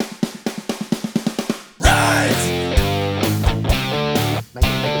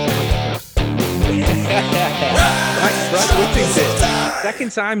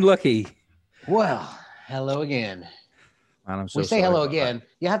Second time lucky. Well, hello again. Man, I'm so we say sorry hello about again.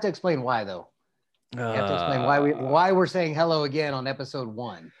 You have to explain why, though. that. You have to explain why we're saying hello again on episode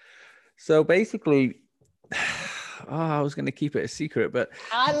 1. So basically, I was going to keep it a secret, but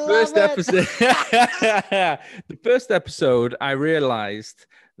I love first it. episode, the first episode, I realized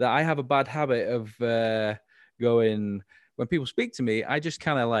that I have a bad habit of going when people speak to me. I just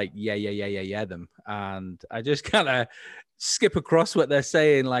kind of like yeah them, and I just kind of skip across what they're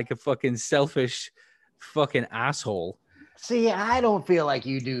saying like a fucking selfish fucking asshole. See, I don't feel like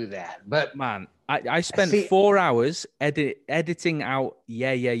you do that, but Man, I spent 4 hours editing out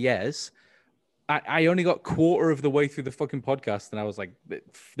yeahs. I only got quarter of the way through the fucking podcast, and I was like,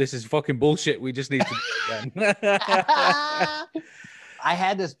 "This is fucking bullshit. We just need to do it again." I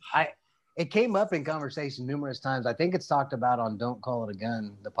had this. It came up in conversation numerous times. I think it's talked about on "Don't Call It a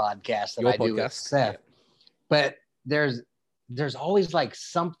Gun," the podcast that I do with Seth. Yeah. But there's always like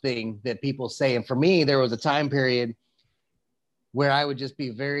something that people say, and for me, there was a time period where I would just be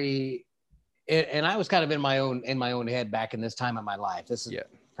very, and I was kind of in my own head back in this time of my life. This is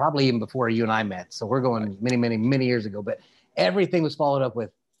probably even before you and I met. So we're going many years ago, but everything was followed up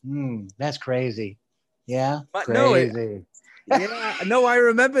with, that's crazy. Yeah. But crazy. No, I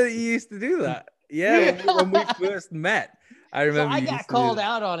remember that you used to do that. Yeah. When we first met, I remember. So I got called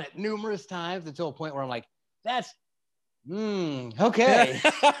out on it numerous times until a point where I'm like, that's, okay.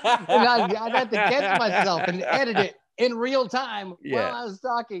 And I had to catch myself and edit it in real time while I was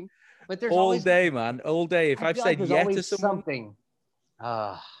talking. But there's all day, man, all day. If I've said to someone,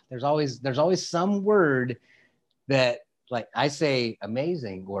 there's always some word that like I say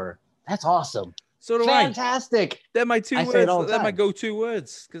amazing or that's awesome. So do fantastic. They're my two words. They're my go-to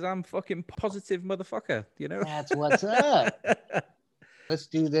words because I'm fucking positive motherfucker. You know. That's what's up. Let's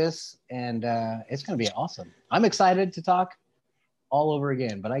do this, and it's gonna be awesome. I'm excited to talk all over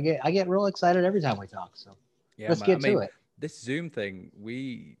again, but I get real excited every time we talk. So let's get to it. This Zoom thing,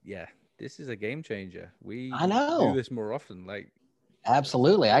 this is a game changer. I know. Do this more often, like.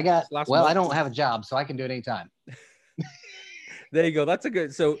 Absolutely. I don't have a job, so I can do it anytime. There you go. That's a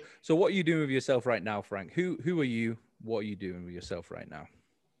good. So what are you doing with yourself right now, Frank? Who are you? What are you doing with yourself right now?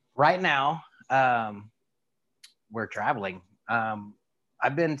 Right now, we're traveling.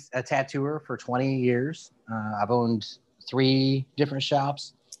 I've been a tattooer for 20 years. I've owned 3 different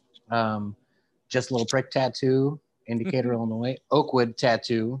shops. Just Little Prick Tattoo in Decatur, Illinois, Oakwood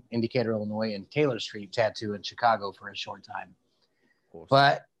Tattoo in Decatur, Illinois, and Taylor Street Tattoo in Chicago for a short time.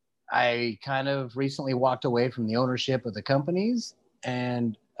 But I kind of recently walked away from the ownership of the companies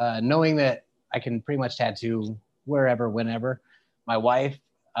and knowing that I can pretty much tattoo wherever, whenever. My wife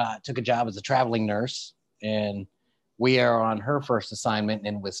took a job as a traveling nurse, and we are on her first assignment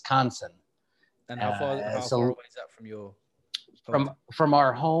in Wisconsin. And how far away is that from your home? From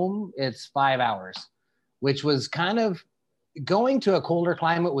our home? It's 5 hours, which was kind of going to a colder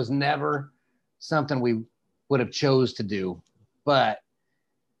climate was never something we would have chose to do. But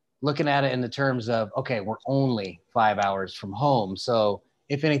looking at it in the terms of, okay, we're only 5 hours from home. So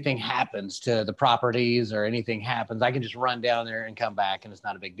if anything happens to the properties or anything happens, I can just run down there and come back, and it's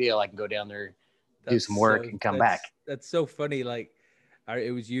not a big deal. I can go down there, do some work, and come back. That's so funny. Like,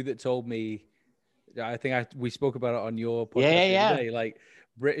 it was you that told me. I think we spoke about it on your podcast the other day. Like,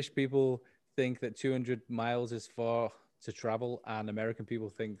 British people think that 200 miles is far to travel, and American people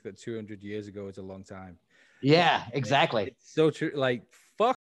think that 200 years ago is a long time. Yeah, exactly. It's so true. Like,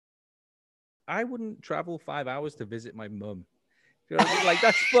 fuck. I wouldn't travel 5 hours to visit my mum. You know what I mean? Like,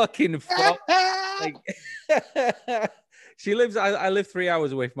 that's fucking fun. Like, she lives. I live 3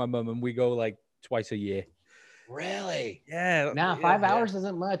 hours away from my mum, and we go like twice a year. Really? Yeah. Now 5 hours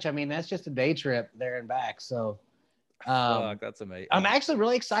isn't much. I mean, that's just a day trip there and back. So, that's amazing. I'm actually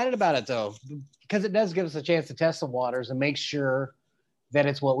really excited about it though, because it does give us a chance to test the waters and make sure that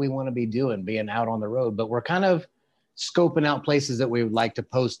it's what we want to be doing, being out on the road. But we're kind of scoping out places that we would like to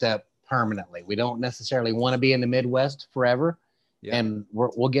post up permanently. We don't necessarily want to be in the Midwest forever. Yeah. And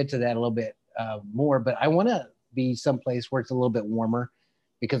we'll get to that a little bit more, but I want to be someplace where it's a little bit warmer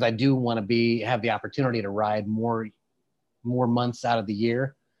because I do want to have the opportunity to ride more months out of the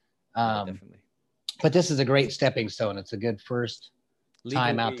year. Definitely. But this is a great stepping stone. It's a good first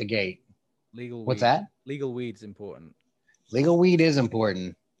time out the gate. What's that? Legal weed's important. Legal weed is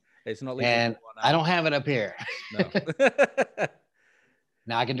important. It's not legal. And I don't have it up here. No.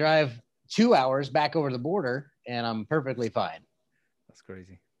 Now I can drive 2 hours back over the border and I'm perfectly fine. That's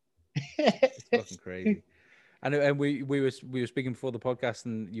crazy. It's fucking crazy. And we were speaking before the podcast,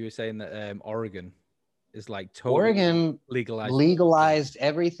 and you were saying that Oregon is like totally legalized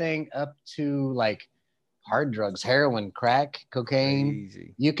everything up to like hard drugs, heroin, crack, cocaine.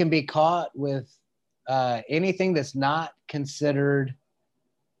 Crazy. You can be caught with anything that's not considered.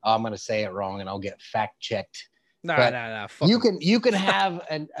 Oh, I'm going to say it wrong, and I'll get fact checked. Nah. You can have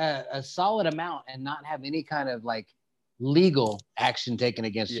a solid amount and not have any kind of like legal action taken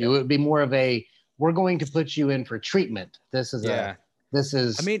against you. It would be more of a, we're going to put you in for treatment. This is a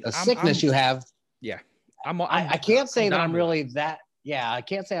sickness you have. Yeah. I can't say that I'm really that. Yeah, I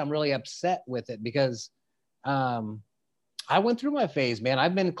can't say I'm really upset with it because I went through my phase, man.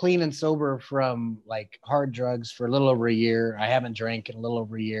 I've been clean and sober from like hard drugs for a little over a year. I haven't drank in a little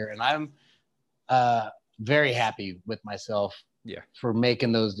over a year, and I'm very happy with myself for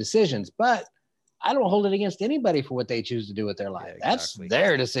making those decisions. But I don't hold it against anybody for what they choose to do with their life. Yeah, exactly. That's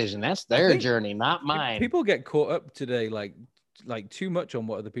their decision. That's their journey, not mine. People get caught up today, like too much on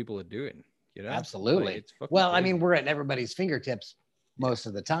what other people are doing. You know, absolutely. Like, well, crazy. I mean, we're at everybody's fingertips most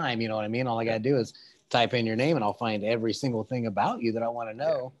of the time. You know what I mean? All I got to do is type in your name and I'll find every single thing about you that I want to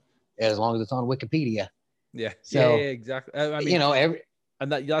know, as long as it's on Wikipedia. Yeah. So, yeah, exactly. I mean, you know,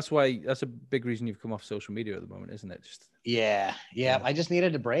 that's a big reason you've come off social media at the moment, isn't it? Just yeah. I just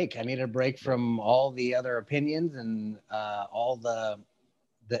needed a break. I needed a break from all the other opinions and all the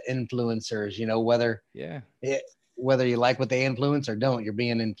influencers, you know, whether you like what they influence or don't, you're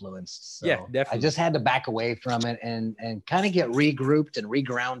being influenced. So yeah, definitely. I just had to back away from it and kind of get regrouped and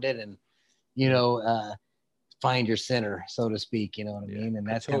regrounded and, you know, find your center, so to speak. You know what I mean? And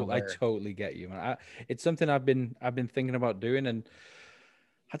that's I totally get you, man. It's something I've been thinking about doing, and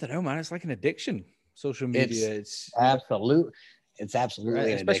I don't know, man. It's like an addiction. Social media. It's absolutely. Right?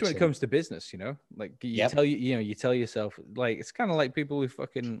 Especially when it comes to business, you know, like you tell yourself, like, it's kind of like people who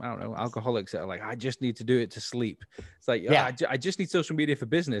fucking, I don't know, alcoholics that are like, I just need to do it to sleep. It's like, I just need social media for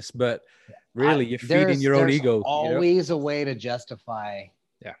business, but really you're feeding your own ego. Always a way to justify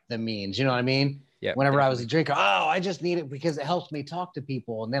the means, you know what I mean? Yeah. Whenever I was a drinker, I just need it because it helps me talk to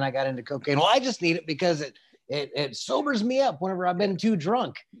people. And then I got into cocaine. Well, I just need it because it sobers me up whenever I've been too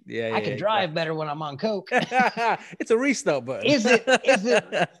drunk. I can drive better when I'm on coke. It's a restart button. Is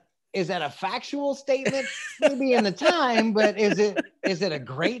that a factual statement? Maybe in the time, but is it a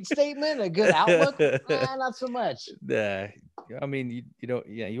great statement? A good outlook? Not so much. Yeah. I mean,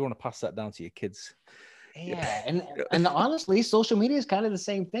 you want to pass that down to your kids. Yeah. And honestly, social media is kind of the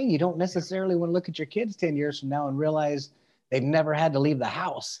same thing. You don't necessarily want to look at your kids 10 years from now and realize they've never had to leave the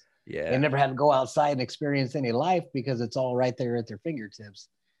house. Yeah. They never had to go outside and experience any life because it's all right there at their fingertips.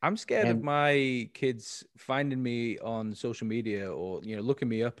 I'm scared of my kids finding me on social media or, looking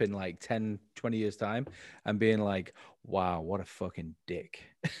me up in like 10, 20 years time and being like, wow, what a fucking dick.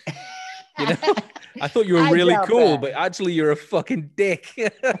 I thought you were really cool, but actually you're a fucking dick.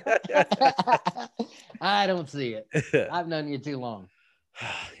 I don't see it. I've known you too long.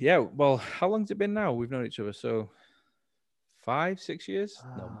 Yeah. Well, how long's it been now? We've known each other. So 5, 6 years?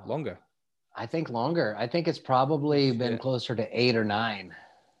 No, longer. I think longer. I think it's probably been closer to 8 or 9.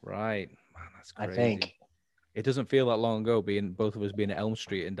 Right. Man, that's crazy. I think. It doesn't feel that long ago both of us being at Elm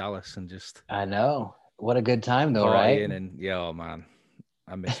Street in Dallas and just. I know. What a good time though, right? And oh man,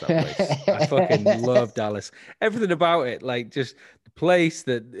 I miss that place. I fucking love Dallas. Everything about it, like just the place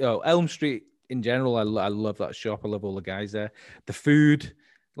Elm Street in general. I love that shop. I love all the guys there. The food,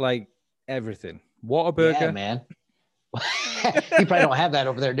 like everything. Whataburger. Yeah, man. You probably don't have that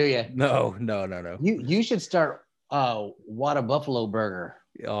over there, do you? No. You should start Whata Buffalo Burger.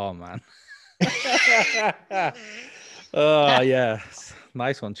 Oh man. Oh yeah,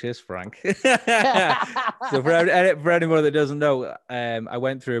 nice one. Cheers, Frank. So for anyone that doesn't know, I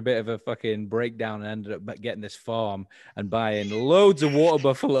went through a bit of a fucking breakdown and ended up getting this farm and buying loads of Whata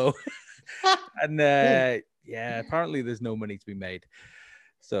Buffalo. And apparently there's no money to be made.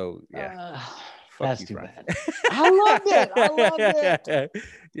 So yeah. That's too bad. I loved it.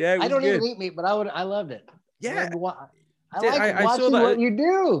 Yeah, I don't even eat meat, but I loved it. Yeah, I like watching what you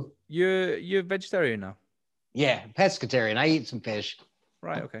do. You're vegetarian now. Yeah, pescatarian. I eat some fish.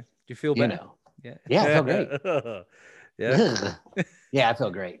 Right. Okay. Do you feel better? Yeah, I feel great. Yeah. Yeah, I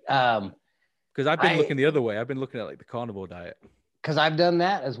feel great. Because I've been looking the other way. I've been looking at like the carnivore diet. Because I've done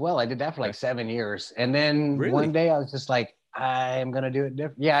that as well. I did that for like 7 years, and then one day I was just like, I'm gonna do it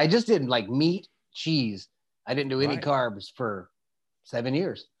different. Yeah, I just did like meat, cheese. I didn't do any carbs for 7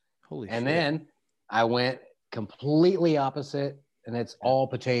 years. Holy shit. And then I went completely opposite, and it's all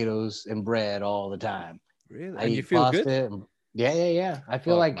potatoes and bread all the time. Really? And you feel good? Yeah. I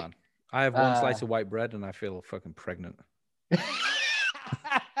feel like man. I have one slice of white bread and I feel fucking pregnant.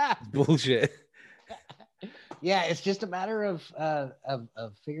 Bullshit. Yeah, it's just a matter of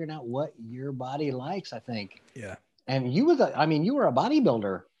figuring out what your body likes, I think. Yeah. And you were a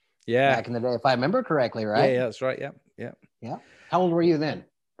bodybuilder. Yeah. back in the day, if I remember correctly, right? Yeah, that's right. Yeah. Yeah. Yeah. How old were you then?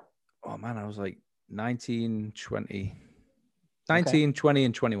 Oh man, I was like 19, 20, Okay. 19, 20,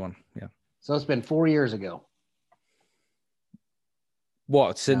 and 21. Yeah. So it's been 4 years ago.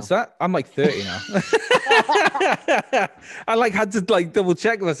 What, since No. that? I'm like 30 now. I like had to like double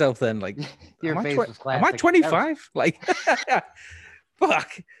check myself then. Like, Your face was am I classic. 25? Like,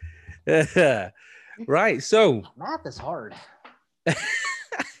 fuck. Right. So Math is hard.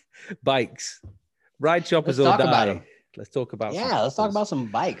 bikes, ride shoppers Let's or talk about die. them. Let's talk about Yeah, let's talk about some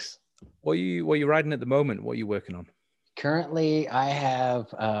bikes. What are you riding at the moment? What are you working on? Currently, I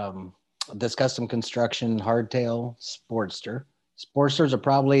have this custom construction hardtail Sportster. Sportsters are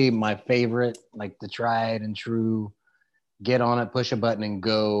probably my favorite, like the tried and true, get on it, push a button, and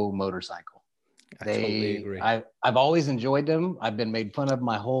go motorcycle. I totally agree. I've always enjoyed them. I've been made fun of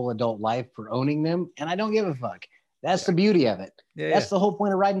my whole adult life for owning them, and I don't give a fuck. That's the beauty of it. That's the whole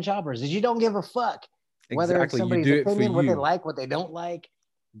point of riding choppers is you don't give a fuck. Whether it's somebody's opinion, what they like, what they don't like,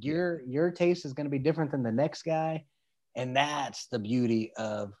 your taste is going to be different than the next guy. And that's the beauty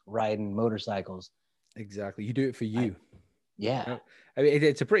of riding motorcycles. Exactly. You do it for you. Yeah. I mean,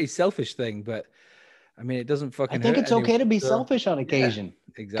 it's a pretty selfish thing, but I mean, it doesn't fucking I think hurt it's okay to be so, selfish on occasion. Yeah,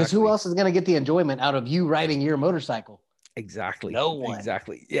 exactly. Because who else is going to get the enjoyment out of you riding your motorcycle? Exactly. No one.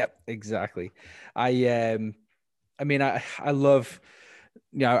 Exactly. Yep. Exactly. I mean, I love,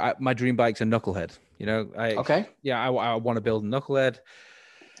 my dream bike's a knucklehead. Okay. Yeah, I want to build a knucklehead,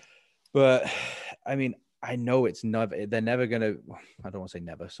 but I mean, I know they're never gonna. I don't want to say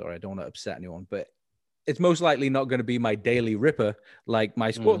never. Sorry, I don't want to upset anyone, but it's most likely not going to be my daily ripper like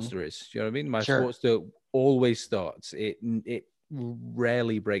my Sportster is. You know what I mean? My Sportster always starts. It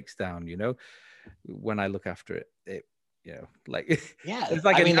rarely breaks down. When I look after it, it's like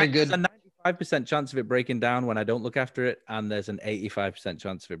there's a 95% chance of it breaking down when I don't look after it, and there's an 85%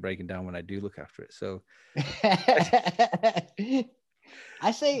 chance of it breaking down when I do look after it. So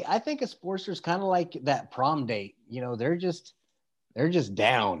I think a Sportster is kind of like that prom date. They're just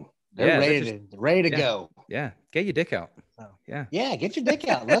down. They're ready to go. Yeah, get your dick out. Yeah, get your dick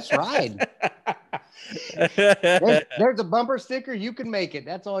out. Let's ride. There's a bumper sticker. You can make it.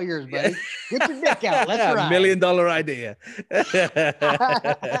 That's all yours, buddy. Get your dick out. Let's ride. $1 million idea.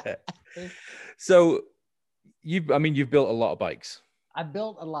 So you've built a lot of bikes. I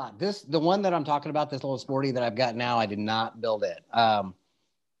built a lot. The one that I'm talking about, this little sporty that I've got now, I did not build it.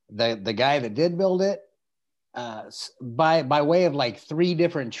 The guy that did build it, by way of like 3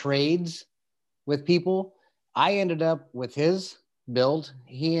 different trades with people, I ended up with his build.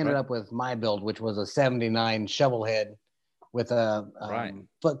 He ended up with my build, which was a 79 shovel head with a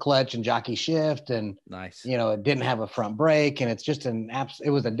foot clutch and jockey shift. And nice. It didn't have a front brake, and it's just it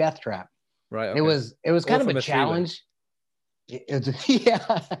was a death trap. Right. Okay. It was kind of a challenge. It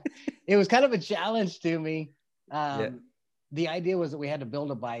was kind of a challenge to me. The idea was that we had to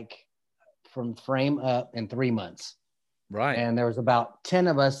build a bike from frame up in 3 months. Right. And there was about 10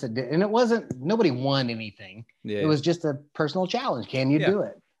 of us that did, and nobody won anything. Yeah. It was just a personal challenge. Can you do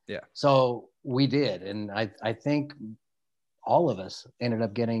it? Yeah. So we did. And I think all of us ended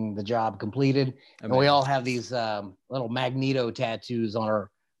up getting the job completed. Amazing. And we all have these little Magneto tattoos on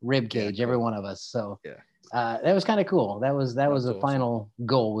our rib cage, every one of us. So that was kind of cool. That was a awesome. Final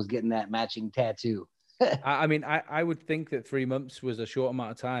goal, was getting that matching tattoo. I mean, I would think that 3 months was a short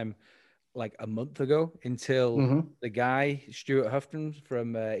amount of time, like a month ago, until the guy, Stuart Houghton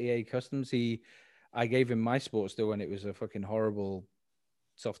from EA Customs, I gave him my Sportster when it was a fucking horrible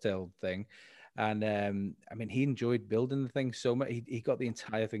Softail thing. And I mean, he enjoyed building the thing so much. He got the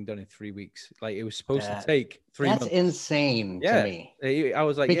entire thing done in 3 weeks. Like, it was supposed to take 3 months. That's insane to me. I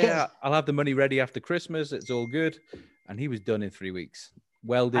was like, I'll have the money ready after Christmas. It's all good. And he was done in 3 weeks.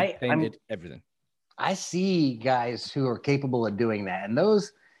 Welded, painted, everything. I see guys who are capable of doing that. And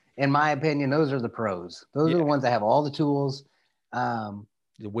those, in my opinion, those are the pros. Those are the ones that have all the tools. The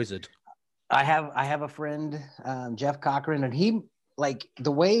wizard. I have a friend, Jeff Cochran, and he, like,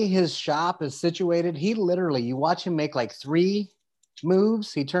 the way his shop is situated, he literally, you watch him make like 3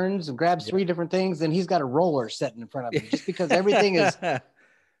 moves. He turns and grabs 3 different things. Then he's got a roller sitting in front of him, just because everything is,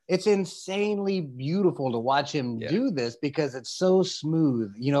 it's insanely beautiful to watch him do this, because it's so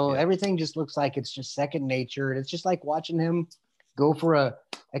smooth. Everything just looks like it's just second nature. And it's just like watching him go for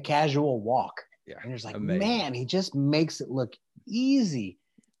a casual walk. Yeah. And it's like, man, he just makes it look easy.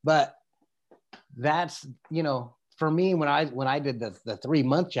 But that's, for me, when I did the 3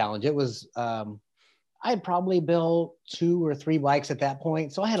 month challenge, it was, I'd probably built 2 or 3 bikes at that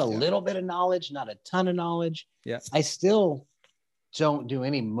point. So I had a little bit of knowledge, not a ton of knowledge. Yeah. I still don't do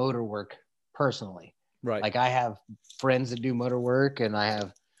any motor work personally. Right. Like, I have friends that do motor work, and I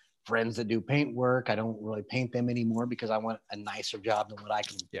have friends that do paint work. I don't really paint them anymore because I want a nicer job than what I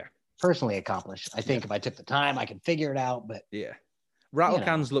can personally accomplish. I think if I took the time, I could figure it out. But rattle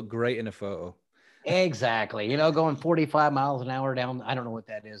cans look great in a photo. Exactly. You know, going 45 miles an hour down, I don't know what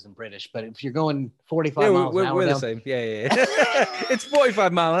that is in British, but if you're going 45 miles an hour we're down, the same. Yeah. It's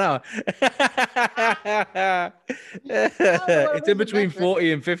 45 mile an hour. It's in between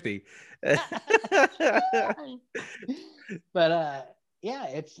 40 and 50. But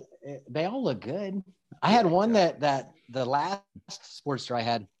they all look good. I had one that the last Sportster I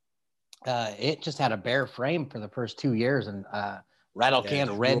had, it just had a bare frame for the first 2 years and rattle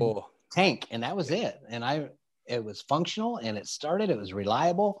can red tank, and that was it. And it was functional, and it was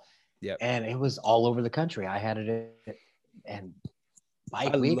reliable, and it was all over the country. I had it and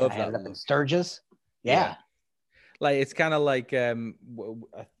Bike Week. I had it up in Sturgis. Like it's kind of like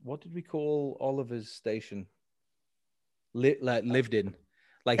what did we call Oliver's station? Lived in.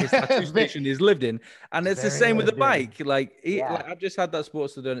 Like his tattoo station is lived in, and it's the same with the bike. Like I've just had that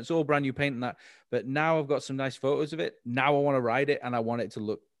Sportster done. It's all brand new paint and that, but now I've got some nice photos of it. Now I want to ride it, and I want it to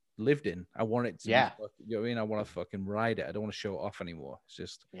look lived in. I want it to be, you know what I mean? I want to fucking ride it. I don't want to show it off anymore. It's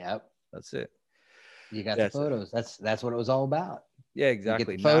just that's it. You got the photos. That's what it was all about. Yeah,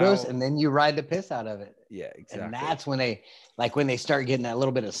 exactly. You get the photos, and then you ride the piss out of it. Yeah, exactly. And that's when they start getting that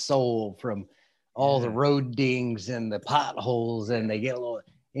little bit of soul from all the road dings and the potholes, and they get a little,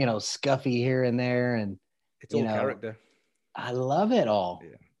 scuffy here and there, and it's all character. I love it all.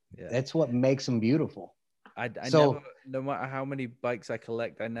 Yeah. That's what makes them beautiful. I never, no matter how many bikes I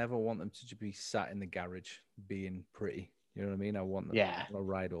collect, I never want them to be sat in the garage being pretty. You know what I mean? I want them. I want to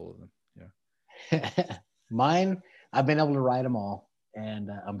ride all of them. Yeah. Mine, I've been able to ride them all, and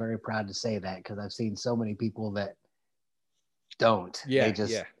I'm very proud to say that because I've seen so many people that don't. They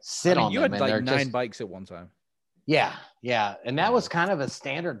just sit on them. You had like 9 bikes at one time. Yeah. And that was kind of a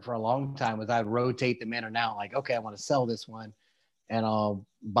standard for a long time, was I'd rotate them in and out. Like, okay, I want to sell this one, and I'll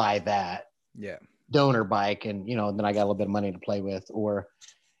buy that donor bike, and then I got a little bit of money to play with. Or,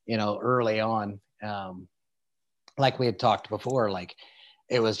 early on, like we had talked before, like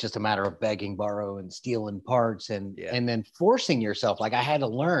it was just a matter of begging, borrow, and stealing parts, and then forcing yourself. Like I had to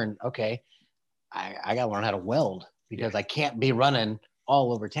learn, okay, I got to learn how to weld, because I can't be running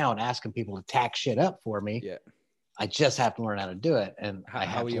all over town asking people to tack shit up for me. I just have to learn how to do it. And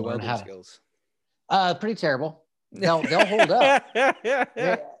how are your welding skills? Pretty terrible. They'll hold up.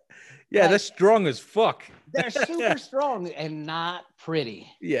 They're strong as fuck. They're super strong and not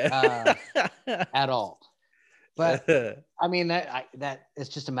pretty. At all. But I mean, that it's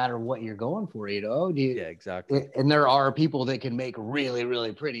just a matter of what you're going for, exactly. And there are people that can make really,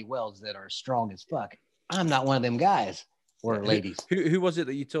 really pretty welds that are strong as fuck. I'm not one of them guys or ladies. Who was it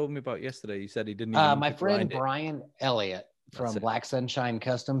that you told me about yesterday? You said he didn't even my friend Brian Elliott from Black Sunshine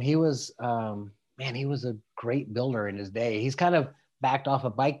Custom. He was he was a great builder in his day. He's kind of backed off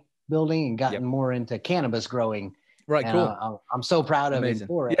of bike building and gotten more into cannabis growing. Right, and cool. I'm so proud of him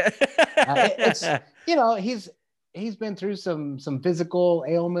for it. It's he's been through some physical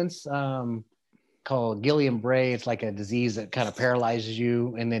ailments called Guillain-Barré. It's like a disease that kind of paralyzes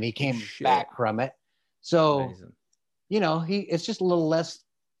you, and then he came back from it. So it's just a little less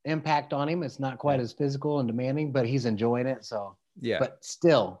impact on him. It's not quite as physical and demanding, but he's enjoying it. So but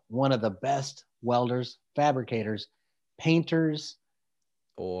still one of the best welders, fabricators, painters,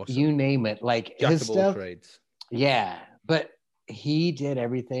 you name it. Like his stuff. Trades. Yeah, but he did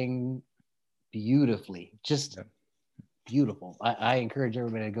everything beautifully. Just beautiful. I encourage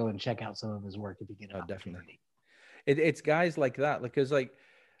everybody to go and check out some of his work if you get an opportunity. Definitely. It's guys like that, because like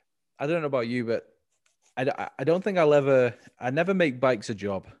I don't know about you, but I don't think I never make bikes a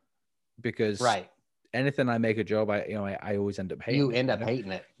job, because anything I make a job, I always end up hating. You end up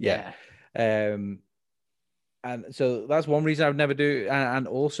hating it. Yeah. And so that's one reason I would never do. And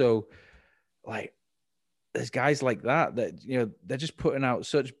also, like, there's guys like that they're just putting out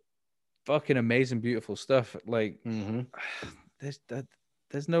such fucking amazing, beautiful stuff. Like,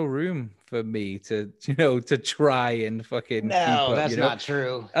 there's no room for me to try and fucking. No, that's not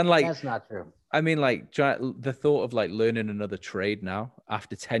true. And like, that's not true. I mean, like, the thought of like learning another trade now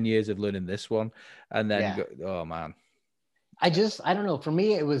after 10 years of learning this one, and then oh man. I don't know. For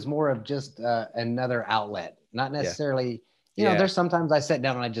me, it was more of just another outlet, not necessarily. There's sometimes I sit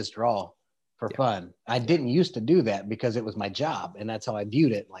down and I just draw for fun. I didn't used to do that because it was my job, and that's how I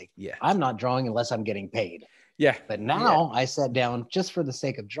viewed it. Like, I'm not drawing unless I'm getting paid. Yeah. But now I sat down just for the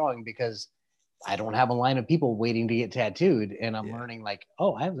sake of drawing, because I don't have a line of people waiting to get tattooed, and I'm learning like,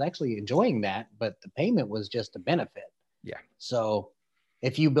 oh, I was actually enjoying that, but the payment was just a benefit. Yeah. So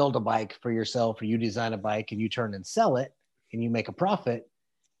if you build a bike for yourself, or you design a bike and you turn and sell it and you make a profit,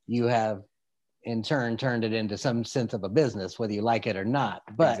 you have in turn turned it into some sense of a business, whether you like it or not.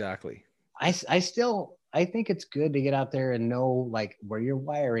 But exactly. I think it's good to get out there and know like where your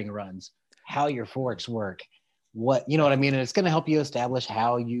wiring runs, how your forks work, what I mean. And it's going to help you establish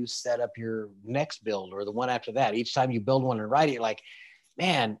how you set up your next build or the one after that. Each time you build one and ride it, you're like,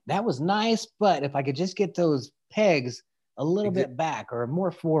 man, that was nice, but if I could just get those pegs a little bit back or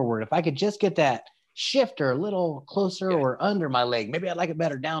more forward, if I could just get that shifter a little closer or under my leg, maybe I'd like it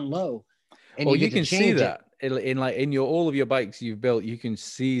better down low. And you can see that in all of your bikes you've built. You can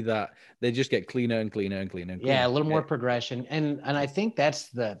see that they just get cleaner and cleaner and cleaner. And cleaner. Yeah, a little more progression, and I think that's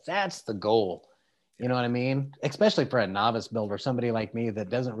the goal. You know what I mean? Especially for a novice builder, somebody like me that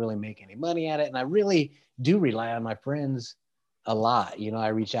doesn't really make any money at it, and I really do rely on my friends a lot. I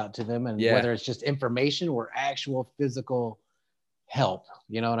reach out to them, and whether it's just information or actual physical help,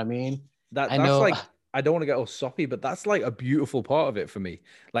 you know what I mean? That's like, I don't want to get all soppy, but that's like a beautiful part of it for me.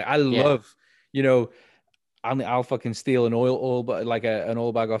 Like I love, I'll fucking steal an oil, but like an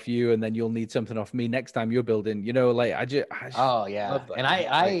oil bag off you, and then you'll need something off me next time you're building. Like I just oh yeah, love that. And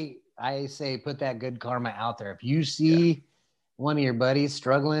I say put that good karma out there. If you see one of your buddies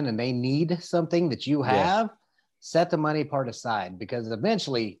struggling and they need something that you have, set the money part aside, because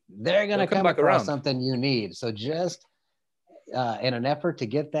eventually they're gonna come across something you need. So just in an effort to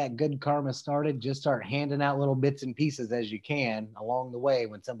get that good karma started, just start handing out little bits and pieces as you can along the way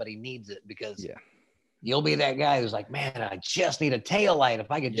when somebody needs it, because you'll be that guy who's like, man, I just need a tail light.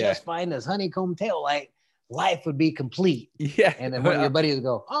 If I could just find this honeycomb tail light, life would be complete. Yeah. And then one of your buddies would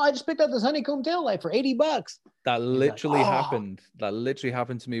go, oh, I just picked up this honeycomb tail light for $80. That literally happened. That literally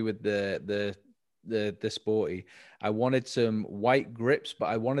happened to me with the Sporty. I wanted some white grips, but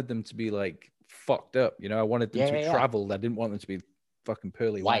I wanted them to be like fucked up. I wanted them to be traveled. I didn't want them to be fucking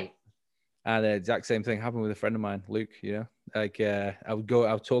pearly white. And the exact same thing happened with a friend of mine, Luke. Like I would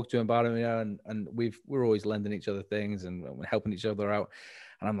talk to him about him, and we're always lending each other things and helping each other out.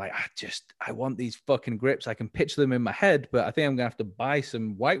 And I'm like, I want these fucking grips. I can picture them in my head, but I think I'm gonna have to buy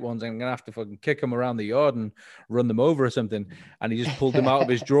some white ones. I'm gonna have to fucking kick them around the yard and run them over or something. And he just pulled them out of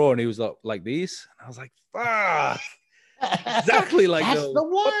his drawer, and he was like these. And I was like, fuck. Exactly like that's the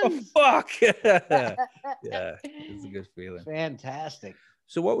one. Fuck. Yeah, it's a good feeling. Fantastic.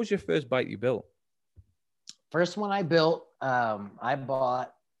 So what was your first bike you built? First one I built, I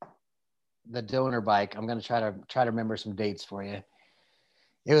bought the donor bike. I'm going to try to remember some dates for you.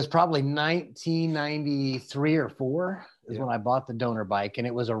 It was probably 1993 or 4 is when I bought the donor bike, and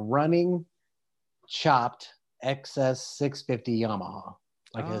it was a running chopped XS 650 Yamaha,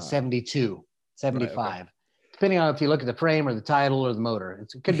 like a 72, 75. Right, okay. Depending on if you look at the frame or the title or the motor.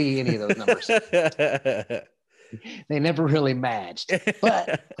 It could be any of those numbers. They never really matched.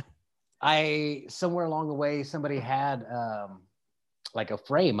 But somewhere along the way, somebody had like a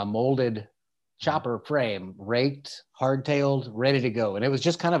frame, a molded chopper frame, raked, hardtailed, ready to go. And it was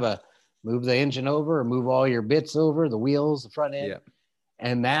just kind of a move the engine over or move all your bits over, the wheels, the front end. Yeah.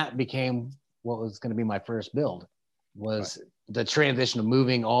 And that became what was going to be my first build, was the transition of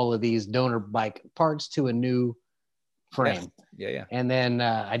moving all of these donor bike parts to a new frame. Yeah. And then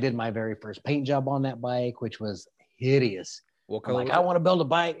I did my very first paint job on that bike, which was hideous. What color? I want to build a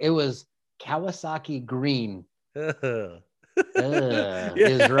bike. It was Kawasaki green. Is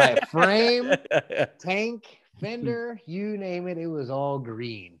right. Frame, tank, fender, you name it. It was all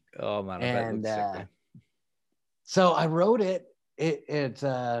green. Oh man, and so I wrote it.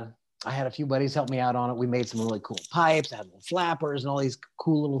 I had a few buddies help me out on it. We made some really cool pipes, I had little flappers and all these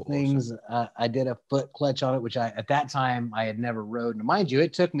cool little things. I did a foot clutch on it, which at that time I had never rode. And mind you,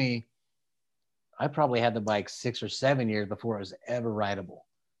 it took me, I probably had the bike 6 or 7 years before it was ever rideable.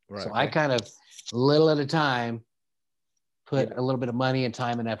 Right, so I kind of, little at a time, put a little bit of money and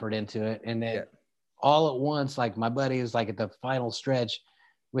time and effort into it. And then all at once, like my buddy is like at the final stretch,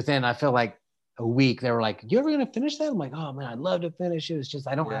 within, I feel like a week, they were like, you ever going to finish that? I'm like, oh man, I'd love to finish it. It's just,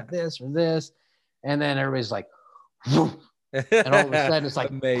 I don't have this or this. And then everybody's like, and all of a sudden it's like,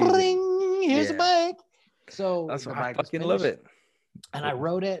 bling, here's a bike. So that's why I fucking love it. And I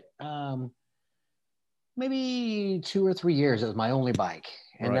rode it maybe 2 or 3 years. It was my only bike.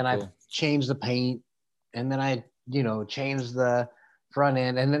 And then I changed the paint, and then I, changed the front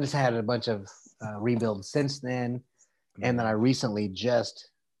end, and then it's had a bunch of rebuilds since then. And then I recently just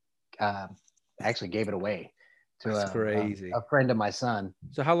actually gave it away to a friend of my son.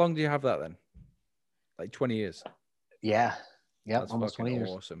 So how long do you have that then? Like 20 years? Yeah. Yep. Almost 20 years.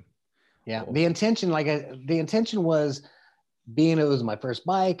 Awesome. Yeah. Awesome. The intention was, being it was my first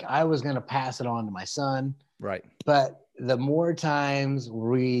bike, I was going to pass it on to my son. Right. But the more times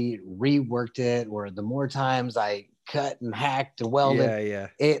we reworked it, or the more times I cut and hacked and welded. Yeah.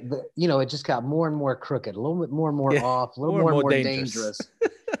 It just got more and more crooked, a little bit more and more off, a little more and more dangerous.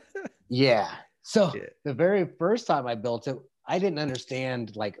 Yeah. So the very first time I built it, I didn't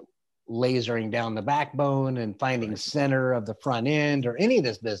understand like lasering down the backbone and finding center of the front end or any of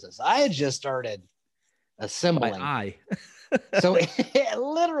this business. I had just started assembling. So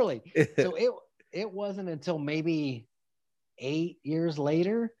literally, it wasn't until maybe 8 years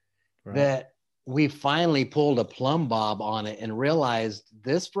later that we finally pulled a plumb bob on it and realized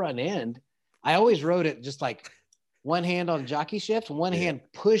this front end. I always rode it just like one hand on jockey shift, one hand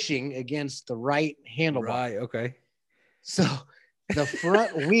pushing against the right handlebar. Right. Okay. So the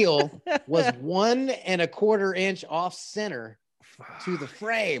front wheel was 1 1/4 inch off center to the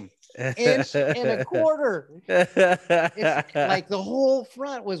frame. 1 1/4 inch. It's like the whole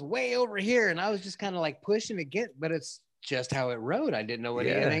front was way over here, and I was just kind of like pushing again, but it's just how it rode. I didn't know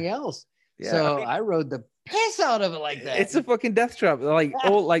anything else. So I rode the piss out of it like that. It's a fucking death trap.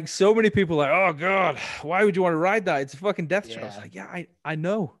 Like so many people are like, oh God, why would you want to ride that? It's a fucking death trap. It's like, I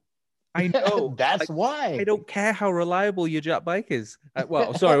know. That's why. I don't care how reliable your Jap bike is.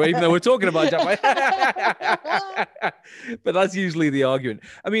 Well, sorry, even though we're talking about Jap bike, but that's usually the argument.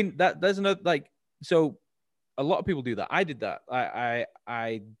 I mean, there's another so a lot of people do that. I did that. I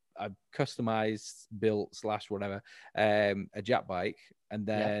customized, built / whatever, a Jap bike, and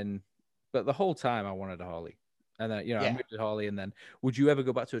then, but the whole time I wanted a Harley. And then, I moved to Harley. And then, would you ever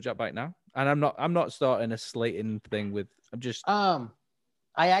go back to a Jap bike now? And I'm not starting a slating thing with. I'm just. I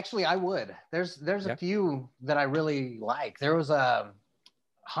would. There's a few that I really like. There was a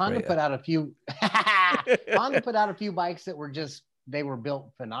Honda put out a few. Honda put out a few bikes that were they were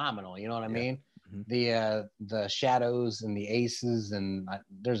built phenomenal. You know what I mean? Mm-hmm. The Shadows and the Aces, and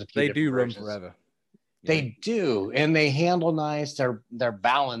there's a few. They do run versions. forever. They do, and they handle nice. They're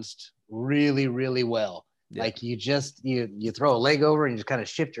balanced really, really well. Yeah. Like you throw a leg over and you just kind of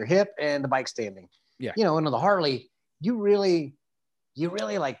shift your hip, and the bike's standing. Yeah. And on the Harley, you really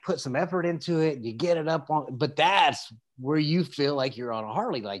like put some effort into it. You get it up on, but that's where you feel like you're on a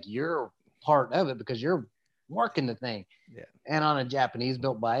Harley, like you're part of it because you're working the thing. Yeah. And on a Japanese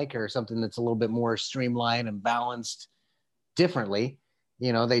built bike or something that's a little bit more streamlined and balanced differently,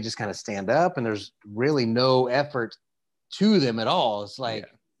 they just kind of stand up and there's really no effort to them at all. It's like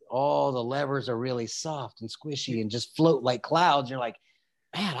all the levers are really soft and squishy and just float like clouds. You're like,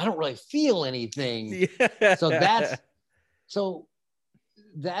 man, I don't really feel anything. Yeah. So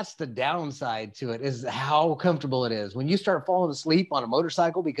that's the downside to it, is how comfortable it is. When you start falling asleep on a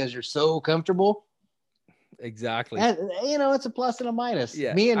motorcycle because you're so comfortable. Exactly. And, it's a plus and a minus.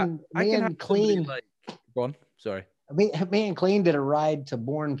 Yeah. Me and Clean. Go on. Sorry. Me and Clean did a ride to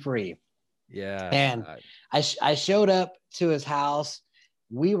Born Free. Yeah. And I showed up to his house.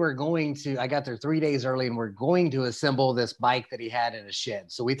 I got there 3 days early, and we're going to assemble this bike that he had in his shed.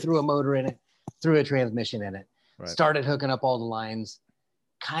 So we threw a motor in it, threw a transmission in it, started hooking up all the lines.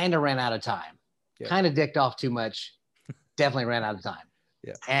 Kind of ran out of time. Kind of dicked off too much. Definitely ran out of time.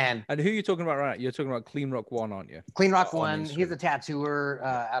 Yeah. And who are you talking about right now? You're talking about Clean Rock One, aren't you? Clean Rock One. He's a tattooer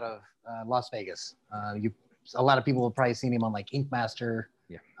out of Las Vegas. A lot of people have probably seen him on like Ink Master.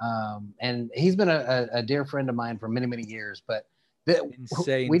 Yeah. And he's been a dear friend of mine for many, many years. But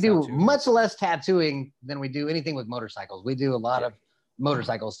we do much less tattooing than we do anything with motorcycles. We do a lot of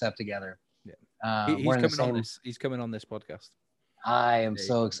motorcycle stuff together. Yeah. He's coming on this podcast. I am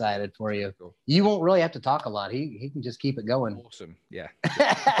so excited for you. Cool. You won't really have to talk a lot. He can just keep it going. Awesome. Yeah.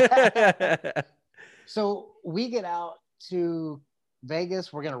 So we get out to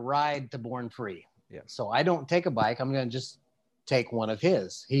Vegas. We're going to ride to Born Free. Yeah. So I don't take a bike. I'm going to just take one of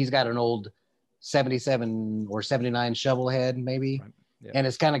his. He's got an old 77 or 79 shovel head maybe. Right. Yeah. And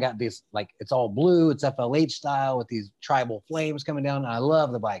it's kind of got this, like, it's all blue. It's FLH style with these tribal flames coming down. I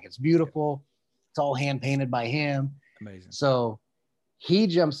love the bike. It's beautiful. It's all hand painted by him. Amazing. So he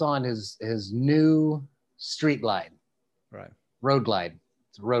jumps on his new Street Glide, Road Glide.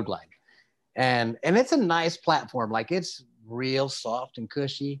 It's a Road Glide, and it's a nice platform. Like, it's real soft and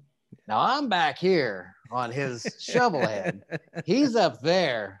cushy. Now I'm back here on his shovel head. He's up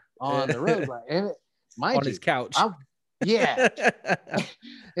there on the Road Glide, and on his couch. Yeah.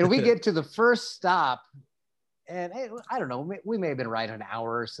 And we get to the first stop, and I don't know, we may have been riding an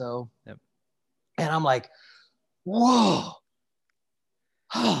hour or so. Yep. And I'm like, whoa.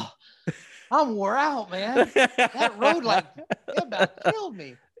 I'm wore out, man. That road, like, it about killed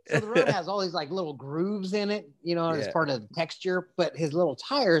me. So the road has all these like little grooves in it, as part of the texture, but his little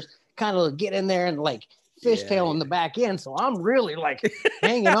tires kind of get in there and like fishtail on the back end. So I'm really like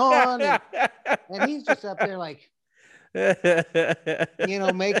hanging on, and he's just up there like, making,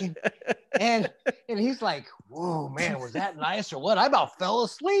 and he's like whoa, man, was that nice or what? I about fell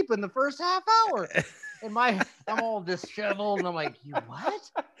asleep in the first half hour. And I'm all disheveled, and I'm like, you what?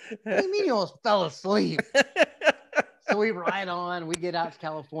 What do you mean you almost fell asleep? So we ride on, we get out to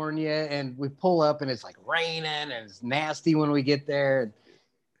California, and we pull up, and it's like raining, and it's nasty when we get there.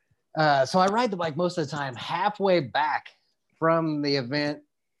 So I ride the bike most of the time. Halfway back from the event,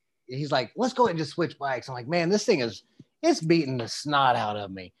 he's like, let's go ahead and just switch bikes. I'm like, man, this thing it's beating the snot out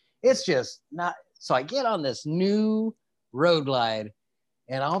of me. It's just not. So I get on this new road glide,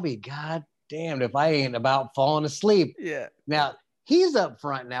 and I'll be God damned if I ain't about falling asleep. Yeah. Now, he's up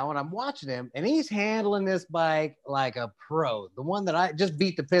front now, and I'm watching him, and he's handling this bike like a pro. The one that I just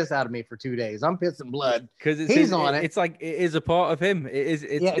beat the piss out of me for 2 days. I'm pissing blood because he's on it. It's like it is a part of him. It's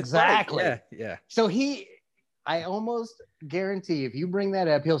exactly. Like, yeah. So I almost guarantee if you bring that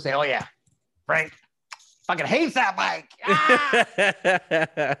up, he'll say, "Oh yeah, Frank fucking hates that bike."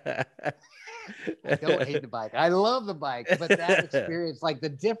 Ah! I don't hate the bike. I love the bike, but that experience, like the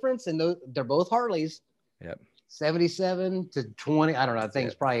difference in those, they're both Harleys. Yep. 77 to 20. I don't know. I think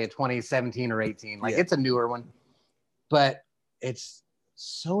it's probably a 2017 or 18. Like it's a newer one, but it's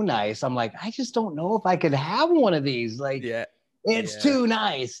so nice. I'm like, I just don't know if I could have one of these. Like, it's too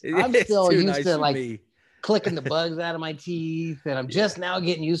nice. I'm still used to like clicking the bugs out of my teeth, and I'm just now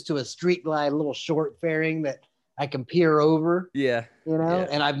getting used to a street glide, little short fairing that I can peer over. Yeah. You know,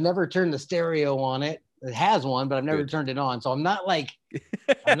 and I've never turned the stereo on it. It has one, but I've never turned it on. So I'm not like,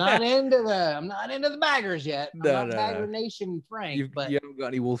 I'm not into the baggers yet. I'm not Bagger Nation Frank, but you haven't got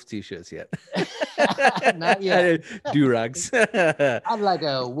any Wolf t-shirts yet. Not yet. Do-rags. I'd like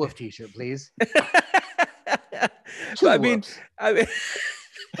a Wolf t-shirt, please. I mean,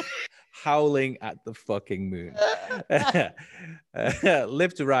 howling at the fucking moon.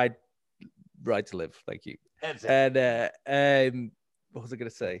 Live to ride to live. Thank you. That's it. And what was I gonna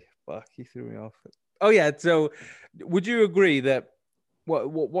say? Fuck, you threw me off. Oh yeah. So, would you agree that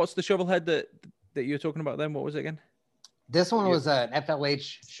what's the shovel head that you're talking about then? What was it again? This one was an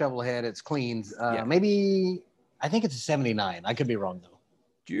FLH shovel head. It's clean. Maybe I think it's a 79. I could be wrong though.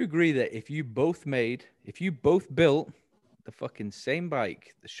 Do you agree that if you both built the fucking same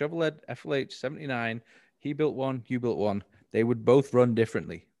bike, the shovel head FLH 79, he built one, you built one, they would both run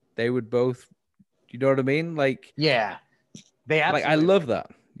differently. They would both. You know what I mean? Like, yeah, they absolutely. Like, I love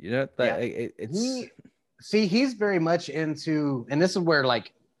that. You know, that he's very much into, and this is where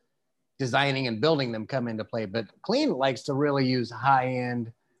like designing and building them come into play. But Clean likes to really use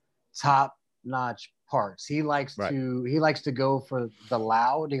high-end, top-notch parts. He likes to go for the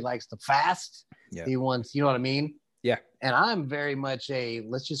loud. He likes the fast. Yeah. He wants, you know what I mean? Yeah. And I'm very much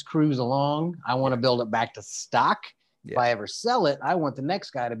let's just cruise along. I want to build it back to stock. Yeah. If I ever sell it, I want the next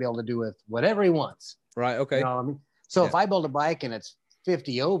guy to be able to do with whatever he wants. Right. Okay. You know what I mean? So if I build a bike and it's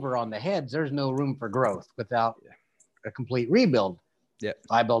 50 over on the heads, there's no room for growth without a complete rebuild. Yeah. If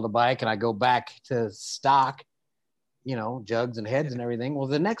I build a bike and I go back to stock, you know, jugs and heads and everything, well,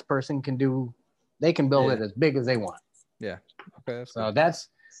 the next person can build it as big as they want. Yeah. Okay. So that's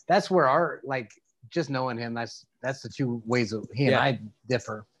where our, like, just knowing him, that's the two ways that he and I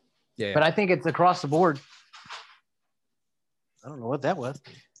differ. Yeah. But I think it's across the board. I don't know what that was.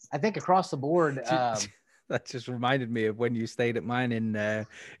 I think across the board. That just reminded me of when you stayed at mine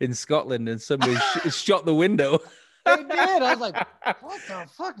in Scotland and somebody shot the window. They did. I was like, what the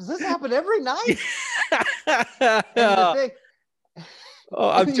fuck? Does this happen every night?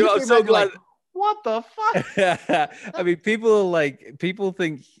 I'm so glad. Like, what the fuck? I mean, people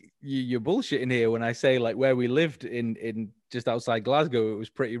think you're bullshitting here when I say like where we lived in just outside Glasgow, it was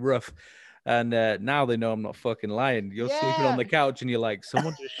pretty rough. And now they know I'm not fucking lying. You're sleeping on the couch and you're like,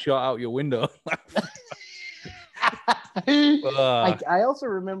 someone just shot out your window. I also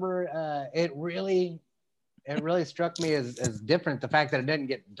remember it really struck me as different, the fact that it didn't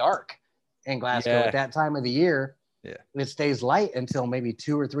get dark in Glasgow at that time of the year. Yeah, it stays light until maybe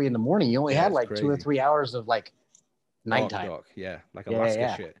 2 or 3 in the morning. You only had like crazy. 2 or 3 hours of like nighttime. Dark. Yeah, like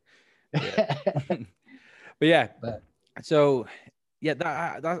Alaska shit. Yeah. But so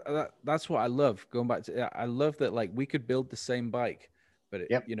that's what I love. Going back to, I love that like we could build the same bike, but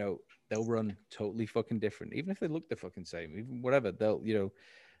you know, they'll run totally fucking different, even if they look the fucking same, even whatever. They'll, you know,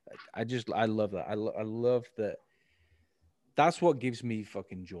 I love that. I love that. That's what gives me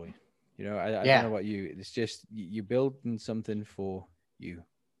fucking joy. You know, I don't know about you. It's just you're building something for you.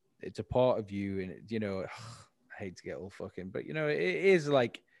 It's a part of you, and you know, I hate to get all fucking, but you know, it is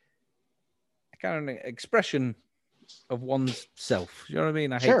like a kind of expression of one's self. You know what I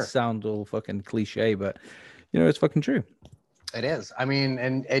mean? I hate to sound all fucking cliche, but you know, it's fucking true. It is. I mean,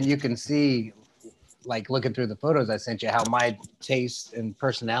 and you can see, like looking through the photos I sent you, how my taste and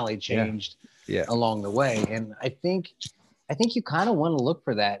personality changed along the way. And I think you kind of want to look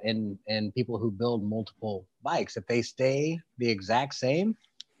for that in people who build multiple bikes. If they stay the exact same,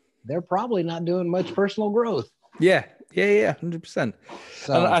 they're probably not doing much personal growth. Yeah, 100%.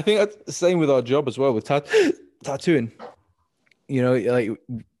 So, and I think that's the same with our job as well with tattooing. You know, like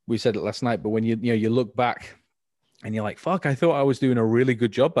we said it last night, but when you look back and you're like, fuck, I thought I was doing a really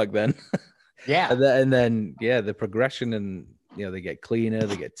good job back then. yeah. and then the progression, and they get cleaner,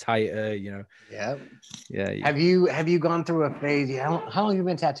 they get tighter, Yeah. Yeah. Have you gone through a phase? How long have you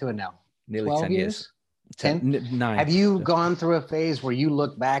been tattooing now? Nearly 12 10 years. 10? 9. Have you gone through a phase where you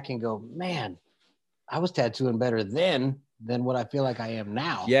look back and go, man, I was tattooing better then than what I feel like I am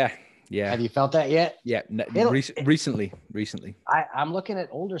now? Yeah. Have you felt that yet? Yeah. Recently. I'm looking at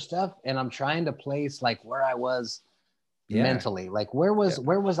older stuff and I'm trying to place like where I was mentally. Like where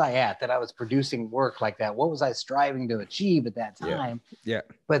was I at that I was producing work like that? What was I striving to achieve at that time? Yeah.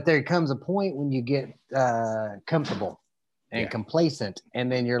 But there comes a point when you get comfortable and complacent, and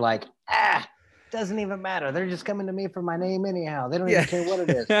then you're like, doesn't even matter. They're just coming to me for my name anyhow. They don't even care what it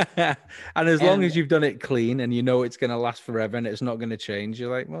is. And as long as you've done it clean and you know it's going to last forever and it's not going to change,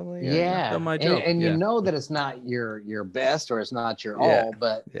 you're like, well, I've done my job. And you know that it's not your best or it's not your all,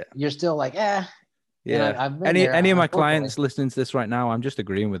 but you're still like, Yeah. I've been there, any of my clients listening to this right now, I'm just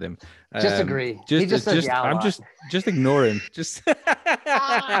agreeing with him. Just agree. I'm just ignore him. Just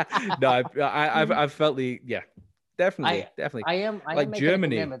no, I've felt definitely. I am like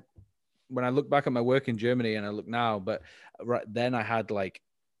Germany. When I look back at my work in Germany and I look now, but right then I had like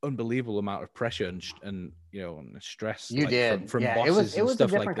unbelievable amount of pressure and stress. You did from bosses. It was stuff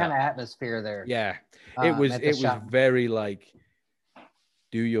a different like kind of atmosphere there. Yeah, it was very like,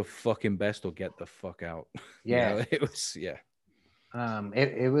 do your fucking best or get the fuck out. Yeah, it was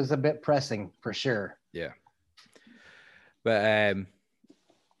it was a bit pressing for sure. Yeah, but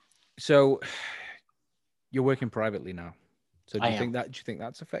so you're working privately now. So do you think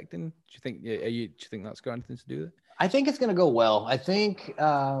that's affecting? Do you think that's got anything to do with it? I think it's going to go well. I think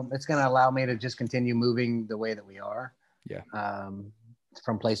it's going to allow me to just continue moving the way that we are. Yeah.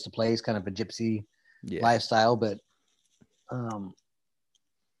 From place to place, kind of a gypsy lifestyle. But I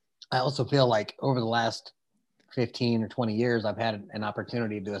also feel like over the last 15 or 20 years, I've had an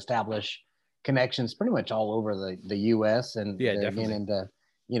opportunity to establish connections pretty much all over the U.S. and again into,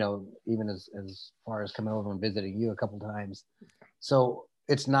 even as far as coming over and visiting you a couple times. So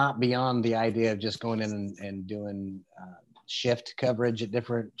it's not beyond the idea of just going in and doing shift coverage at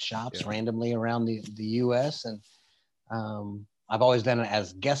different shops randomly around the U.S. And I've always done it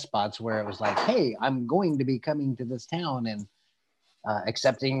as guest spots where it was like, hey, I'm going to be coming to this town and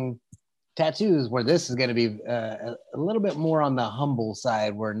accepting tattoos, where this is going to be a little bit more on the humble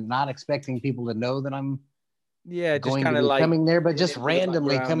side. We're not expecting people to know that I'm going to be like coming there, but just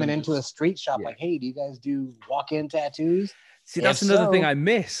randomly coming into a street shop like, hey, do you guys do walk-in tattoos? See, that's another thing I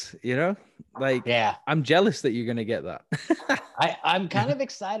miss, like, I'm jealous that you're going to get that. I'm kind of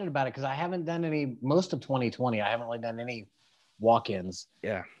excited about it because I haven't done most of 2020. I haven't really done any walk-ins.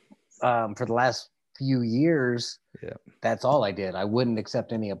 Yeah. For the last few years, that's all I did. I wouldn't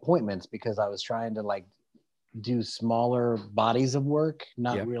accept any appointments because I was trying to like do smaller bodies of work,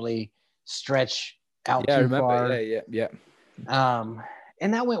 not really stretch out too far. Yeah.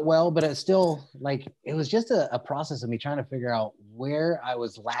 And that went well, but it's still like, it was just a process of me trying to figure out where I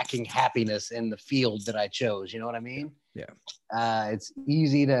was lacking happiness in the field that I chose. You know what I mean? Yeah. It's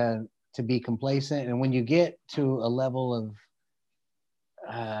easy to be complacent. And when you get to a level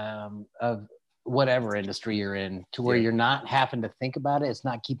of whatever industry you're in, to where you're not having to think about it, it's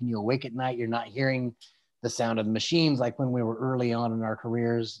not keeping you awake at night. You're not hearing the sound of the machines like when we were early on in our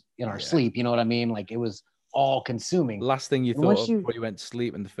careers in our sleep. You know what I mean? Like it was all consuming. Last thing you thought of before you went to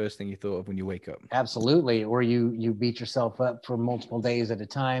sleep, and the first thing you thought of when you wake up. Absolutely. Or you beat yourself up for multiple days at a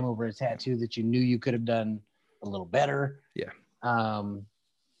time over a tattoo that you knew you could have done a little better. Yeah.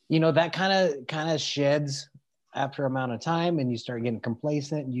 That kind of sheds after amount of time, and you start getting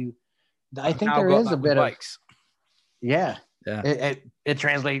complacent. I think there is a bit of bikes. Yeah. It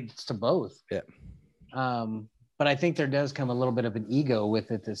translates to both. Yeah. But I think there does come a little bit of an ego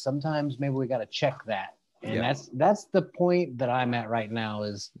with it, that sometimes maybe we got to check that. And that's the point that I'm at right now,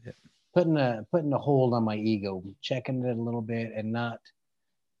 is putting a hold on my ego, checking it a little bit, and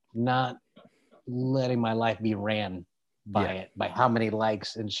not letting my life be ran by it, by how many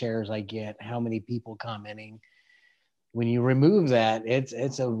likes and shares I get, how many people commenting. When you remove that,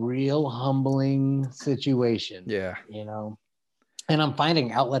 it's a real humbling situation. Yeah. And I'm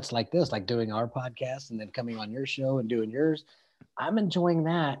finding outlets like this, like doing our podcast and then coming on your show and doing yours. I'm enjoying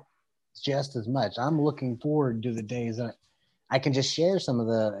that just as much. I'm looking forward to the days that I can just share some of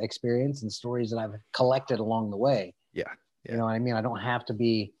the experience and stories that I've collected along the way. Yeah. You know what I mean? I don't have to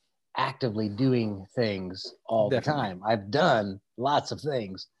be actively doing things all Definitely. the time. I've done lots of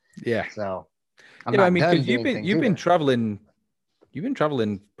things. Yeah. So I'm Yeah, I not mean, done because doing things you've been either.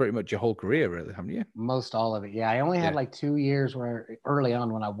 traveling, pretty much your whole career, really, haven't you? Most all of it. Yeah. I only had Yeah. like 2 years where early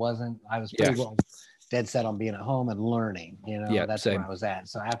on when I was Yeah. pretty well dead set on being at home and learning, Yeah. that's where Same. I was at.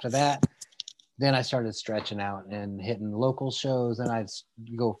 So after that, then I started stretching out and hitting local shows. Then I'd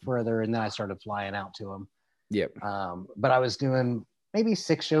go further, and then I started flying out to them. Yep. But I was doing maybe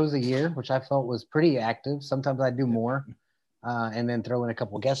 6 shows a year, which I felt was pretty active. Sometimes I'd do more, and then throw in a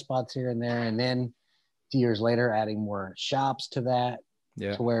couple guest spots here and there. And then a few years later, adding more shops to that,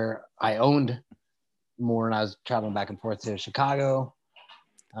 Yeah. to where I owned more, and I was traveling back and forth to Chicago.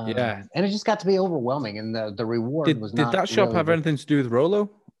 Yeah. And it just got to be overwhelming, and the reward was Did not that shop really have anything to do with Rolo?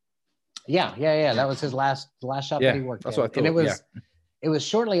 Yeah. That was his last shop that Yeah, he worked that's in. what I And thought. it was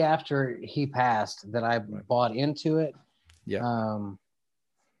shortly after he passed that I bought into it. Yeah.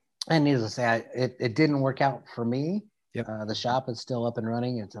 And needless to say, it didn't work out for me. Yep. The shop is still up and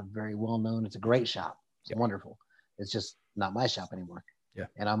running. It's a very well known. It's a great shop. It's wonderful. It's just not my shop anymore. Yeah.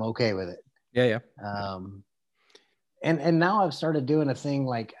 And I'm okay with it. Yeah. And now I've started doing a thing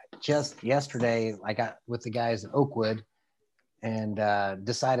like just yesterday. I got with the guys at Oakwood and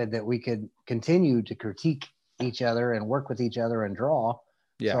decided that we could continue to critique each other and work with each other and draw.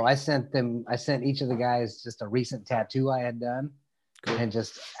 Yeah. So I sent each of the guys just a recent tattoo I had done. Cool. And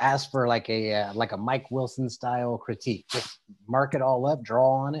just asked for like a Mike Wilson style critique. Just mark it all up,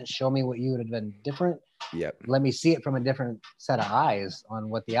 draw on it, show me what you would have been different. Yeah. Let me see it from a different set of eyes on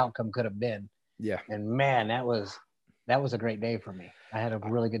what the outcome could have been. Yeah. And man, that was a great day for me. I had a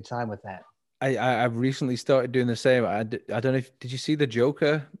really good time with that. I've recently started doing the same. I don't know if did you see the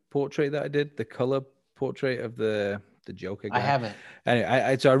Joker portrait that I did, the color portrait of the Joker guy? I haven't.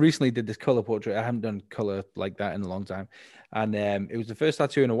 Anyway, so I recently did this color portrait. I haven't done color like that in a long time, and it was the first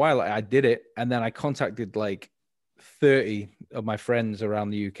tattoo in a while. I did it, and then I contacted like 30 of my friends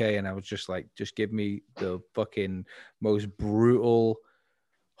around the UK, and I was just like, just give me the fucking most brutal,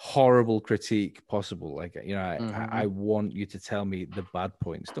 horrible critique possible. Like, I want you to tell me the bad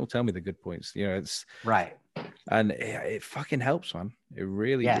points. Don't tell me the good points. It's right. And it fucking helps, man. It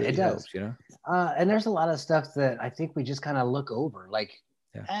really, really it helps, does. And there's a lot of stuff that I think we just kind of look over. Like,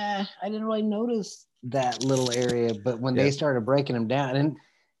 I didn't really notice that little area, but when they started breaking them down,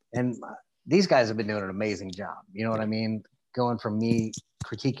 and these guys have been doing an amazing job. You know what I mean? Going from me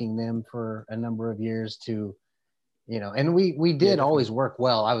critiquing them for a number of years to, and we did always work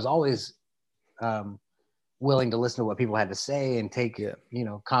well. I was always willing to listen to what people had to say and take,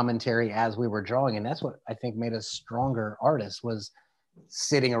 commentary as we were drawing. And that's what I think made us stronger artists, was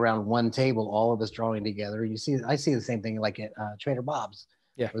sitting around one table, all of us drawing together. I see the same thing like at Trader Bob's.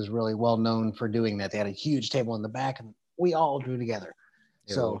 It was really well known for doing that. They had a huge table in the back and we all drew together.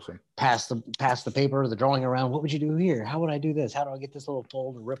 So awesome. pass the paper, the drawing around. What would you do here? How would I do this? How do I get this little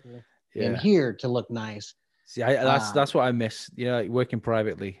fold or ripple in here to look nice? See, that's what I miss. Like working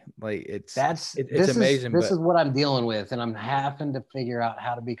privately, like it's amazing. This is what I'm dealing with, and I'm having to figure out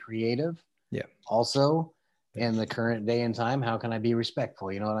how to be creative. Yeah. Also, in the current day and time, how can I be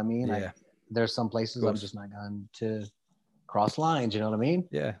respectful? You know what I mean? Yeah. There's some places I'm just not going to cross lines. You know what I mean?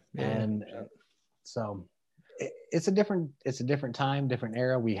 Yeah. And so it's a different time, different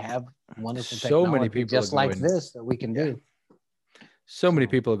era. We have wonderful technology, so many people just like this that we can do. So many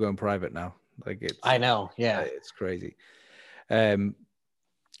people are going private now. Like I know, it's crazy. Let's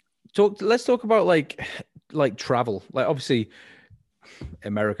talk about like travel. Like obviously,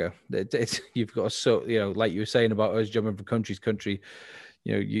 America. You've got like you were saying about us jumping from country to country.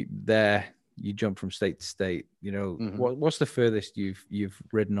 You jump from state to state. What's the furthest you've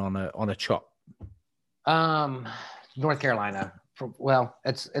ridden on a chop? North Carolina.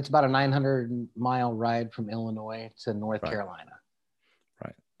 It's about a 900-mile ride from Illinois to North Carolina.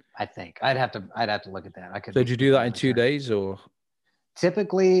 Right. I think I'd have to look at that. So did you do that in 2 days or?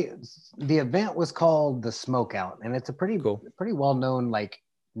 Typically, the event was called the Smokeout, and it's a pretty well-known like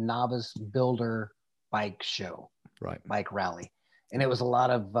novice builder bike show, bike rally, and it was a lot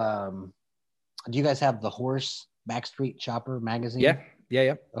of. Do you guys have the Horse Backstreet Chopper magazine?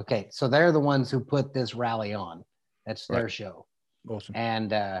 Yeah. Okay, so they're the ones who put this rally on. That's their show. Awesome.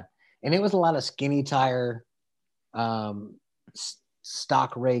 And it was a lot of skinny tire,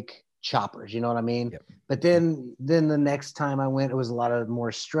 stock rake choppers. You know what I mean? Yep. But then the next time I went, it was a lot of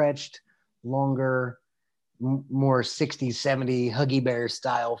more stretched, longer, more 60s, 70s Huggy Bear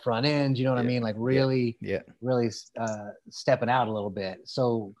style front ends. You know what I mean? Like really stepping out a little bit.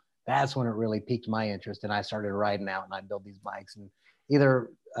 So that's when it really piqued my interest, and I started riding out, and I build these bikes and either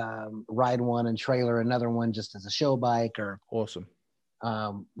ride one and trailer another one just as a show bike, or Awesome.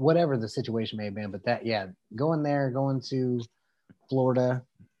 whatever the situation may have been. But that, yeah, going to Florida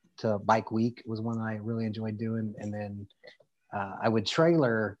to Bike Week was one I really enjoyed doing, and then I would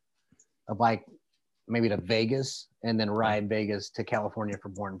trailer a bike maybe to Vegas, and then ride Vegas to California for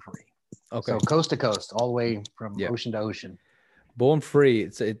Born Free. Okay. So coast to coast, all the way from Yeah. ocean to ocean. Born Free.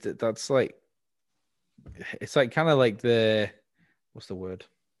 That's like, it's like kind of like what's the word?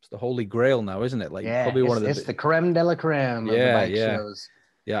 It's the holy grail now, isn't it? Like, Yeah, probably one of it's the creme de la creme of the bike shows.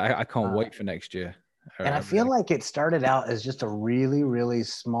 Yeah, I can't wait for next year. And I feel like it started out as just a really, really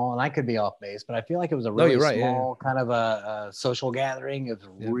small, and I could be off base, but I feel like it was a really small kind of a social gathering of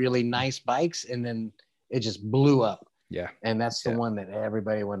really nice bikes, and then it just blew up. Yeah. And that's the one that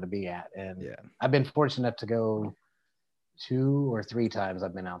everybody wanted to be at. And I've been fortunate enough to go 2 or 3 times.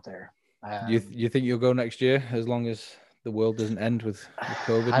 I've been out there. You think you'll go next year, as long as the world doesn't end with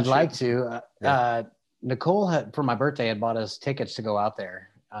COVID? I'd like to. Nicole for my birthday had bought us tickets to go out there.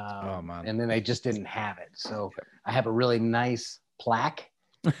 Oh man! And then they just didn't have it. So I have a really nice plaque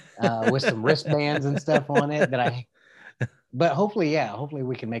with some wristbands and stuff on it but hopefully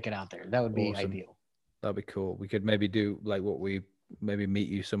we can make it out there. That would be ideal. That'd be cool. We could maybe do like maybe meet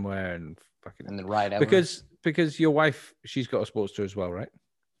you somewhere and then ride out. Because your wife, she's got a sports tour as well, right?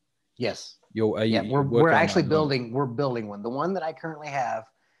 Yes. We're actually building one. The one that I currently have,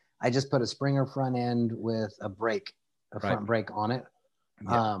 I just put a Springer front end with a front brake on it.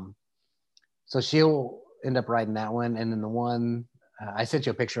 Yeah. So she'll end up riding that one, and then the one I sent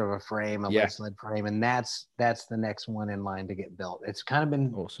you a picture of a frame, lead sled frame, and that's the next one in line to get built. It's kind of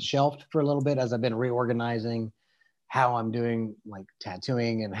been shelved for a little bit as I've been reorganizing how I'm doing like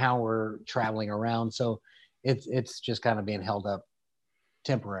tattooing and how we're traveling around. So it's just kind of being held up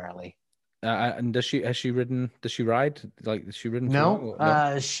temporarily. And has she ridden? Does she ride? Like, has she ridden? No.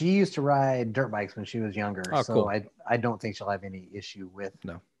 She used to ride dirt bikes when she was younger. Oh, so cool. I don't think she'll have any issue with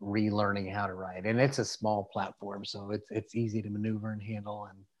relearning how to ride. And it's a small platform, so it's easy to maneuver and handle,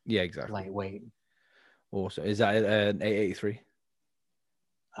 and exactly, lightweight. Awesome. Is that an 883?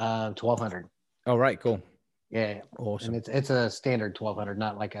 1200. Oh, right, cool. Yeah, awesome. And it's a standard 1200,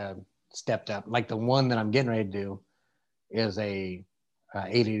 not like a stepped up. Like the one that I'm getting ready to do is a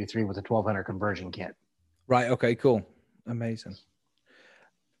 883 with a 1200 conversion kit. Right. Okay. Cool. Amazing.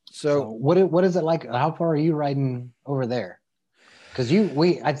 So what is it like? How far are you riding over there? Because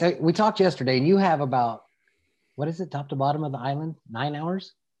we talked yesterday, and you have about, what is it, top to bottom of the island? 9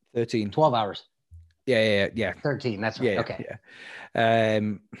 hours? 13. 12 hours. Yeah. 13. That's right. Okay. Yeah.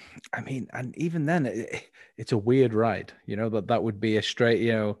 I mean, and even then, it's a weird ride. You know, that would be a straight.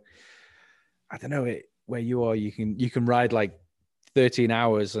 You know, I don't know where you are. You can ride like 13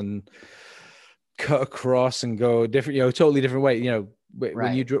 hours and cut across and go different, totally different way.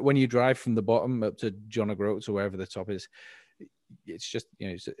 When you drive from the bottom up to John O'Groats or wherever the top is, it's just,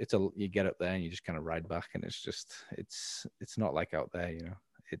 you get up there and you just kind of ride back, and it's just, it's not like out there,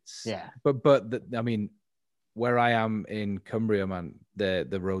 I mean, where I am in Cumbria, man,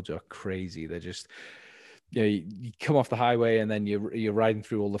 the roads are crazy. They're just, you come off the highway and then you're riding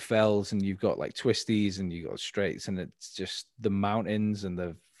through all the fells, and you've got like twisties and you've got straights, and it's just the mountains and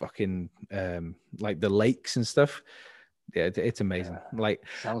the fucking like the lakes and stuff. Yeah, it's amazing. Like,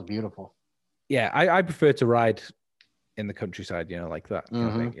 sounds beautiful. Yeah, I prefer to ride in the countryside, like that kind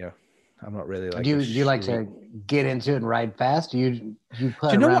of thing. I'm not really like. Do you like to get into it and ride fast? Do you Do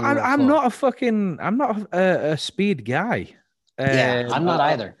you know what? I'm not a speed guy. I'm not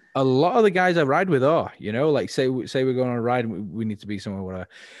either. A lot of the guys I ride with are, like say we're going on a ride and we need to be somewhere, whatever,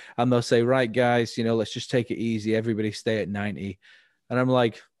 and they'll say, right, guys, let's just take it easy. Everybody stay at 90. And I'm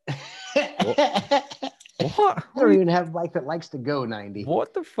like, what? I don't even have a bike that likes to go 90.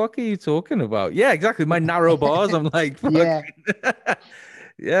 What the fuck are you talking about? Yeah, exactly. My narrow bars. I'm like, yeah.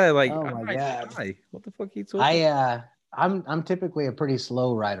 Like, oh my God. What the fuck are you talking I'm typically a pretty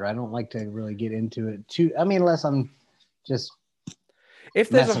slow rider. I don't like to really get into it too. I mean, unless I'm just, if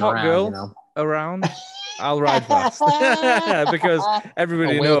there's a hot girl around, I'll ride fast because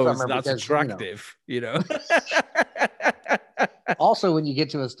everybody knows that's attractive, Also, when you get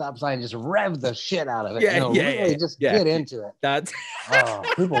to a stop sign, just rev the shit out of it. Just get into it. That's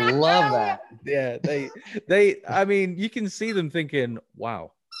people love that. Yeah, they. I mean, you can see them thinking,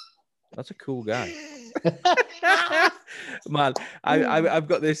 "Wow, that's a cool guy." Man, I've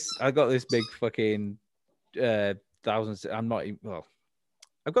got this. I got this big fucking thousands. I'm not even. Well,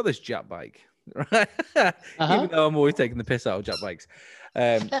 I've got this Jap bike. right? Even though I'm always taking the piss out of Jack bikes.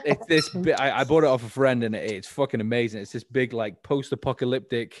 It's this I bought it off a friend, and it's fucking amazing. It's this big, like,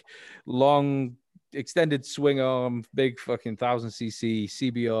 post-apocalyptic, long, extended swing arm, big fucking 1000cc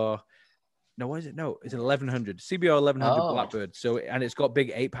CBR. No, what is it? No, it's an 1100 CBR 1100 Blackbird. So, and it's got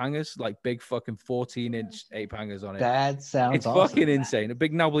big ape hangers, like big fucking 14-inch ape hangers on it. That sounds it's awesome. Fucking insane. A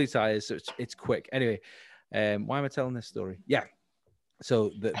big knobbly tires, so it's quick. Anyway, why am I telling this story? Yeah.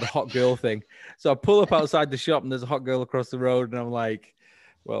 So the hot girl thing. So I pull up outside the shop, and there's a hot girl across the road, and I'm like,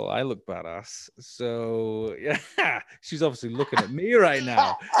 well, I look badass. So yeah, she's obviously looking at me right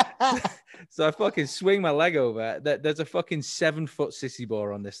now. So I fucking swing my leg over. There's a fucking 7-foot sissy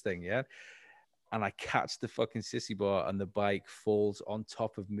bar on this thing, yeah? And I catch the fucking sissy bar, and the bike falls on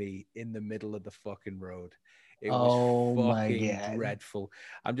top of me in the middle of the fucking road. It was fucking dreadful.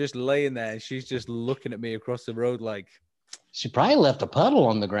 I'm just laying there, and she's just looking at me across the road like... She probably left a puddle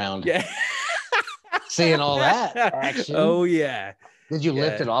on the ground. Yeah. Seeing all that action. Oh, yeah. Did you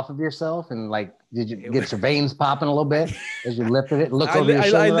lift it off of yourself, and like, did you get your veins popping a little bit as you lifted it? Look over your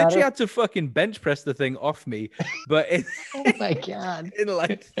shoulder. I literally had to fucking bench press the thing off me, but oh my God, in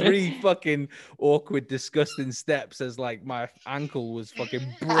like 3 fucking awkward, disgusting steps, as like my ankle was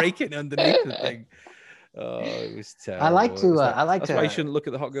fucking breaking underneath the thing. Oh, it was terrible. That's why you shouldn't look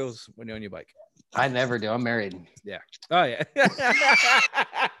at the hot girls when you're on your bike. I never do. I'm married. Yeah. Oh yeah.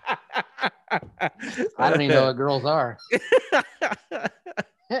 I don't even know what girls are.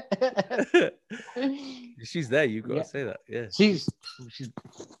 She's there. You've got to say that. Yeah. She's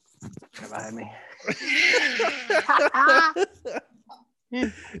behind me.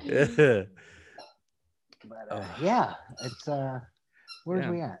 But yeah, it's where's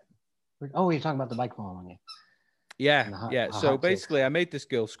we at? Oh, you're talking about the bike falling on you. Yeah. So basically, I made this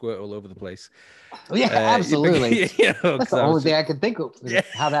girl squirt all over the place. Oh, yeah, absolutely. That's the only thing I could think of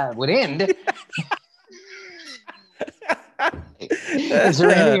how that would end. Is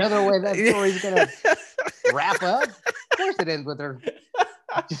there any other way that story's gonna wrap up? Of course, it ends with her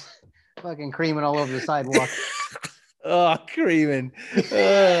just fucking creaming all over the sidewalk. Oh, creaming.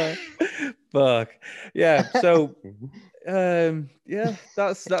 Fuck. Yeah. So. Yeah,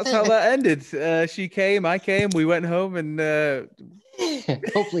 that's how that ended. She came, I came, we went home, and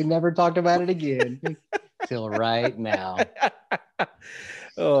hopefully never talked about it again till right now.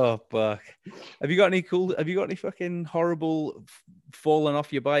 Oh, fuck. Have you got any fucking horrible falling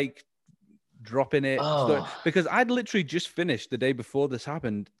off your bike, dropping it? Because I'd literally just finished the day before this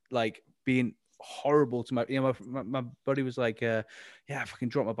happened, like being horrible to my buddy was like, yeah, I fucking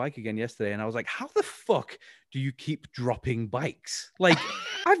dropped my bike again yesterday. And I was like, how the fuck do you keep dropping bikes? Like,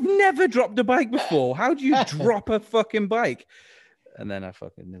 I've never dropped a bike before. How do you drop a fucking bike? And then I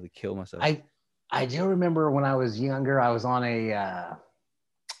fucking nearly killed myself. I do remember when I was younger, I was on a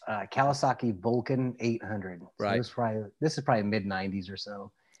Kawasaki Vulcan 800. Right. So this is probably mid 90s or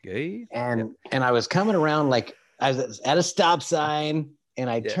so. Okay. And I was coming around, like I was at a stop sign, and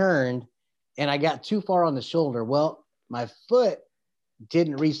I turned, and I got too far on the shoulder. Well, my foot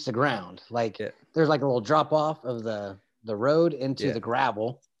didn't reach the ground. Like there's like a little drop off of the road into the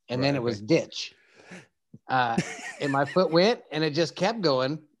gravel, and then it was ditch. And my foot went, and it just kept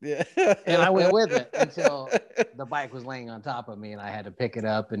going. Yeah. And I went with it until the bike was laying on top of me, and I had to pick it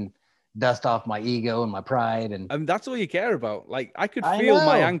up and dust off my ego and my pride. And that's all you care about. Like, I could feel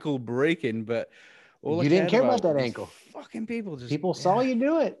my ankle breaking, but you didn't care about that ankle. Fucking people saw you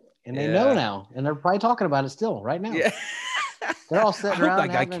do it, and they know now, and they're probably talking about it still right now. Yeah. They're all sitting around.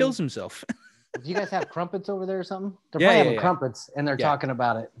 That guy kills himself. Do you guys have crumpets over there or something? They're probably having crumpets, and they're talking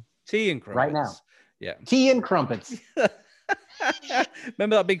about it. Tea and crumpets right now. Yeah, tea and crumpets.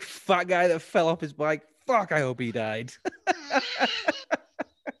 Remember that big fat guy that fell off his bike? Fuck, I hope he died.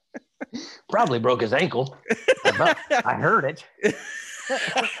 Probably broke his ankle. I heard it.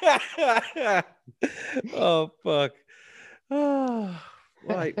 Oh, fuck. Oh,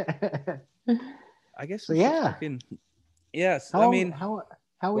 right. I guess so. Yeah. Yes. How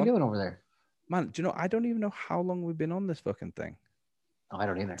are we doing over there? Man, do you know, I don't even know how long we've been on this fucking thing. Oh, I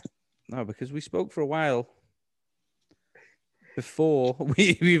don't either. No, because we spoke for a while before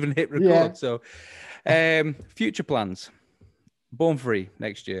we even hit record. So, future plans. Born Free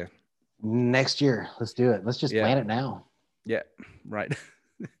next year. Next year. Let's do it. Let's just plan it now. Yeah, right.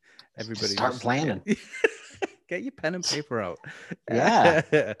 Everybody start planning. Get your pen and paper out. Yeah.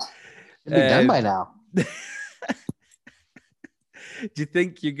 It'd be done by now. Do you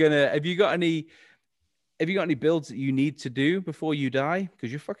think you're gonna have you got any builds that you need to do before you die?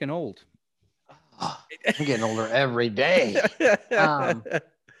 Because you're fucking old. I'm getting older every day.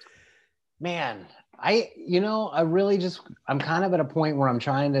 Man, I really just, I'm kind of at a point where I'm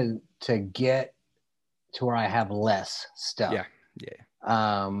trying to get to where I have less stuff. Yeah.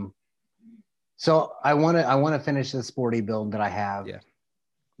 Yeah. So I want to finish the sporty build that I have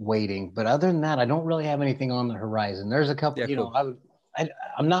waiting. But other than that, I don't really have anything on the horizon. There's a couple, cool.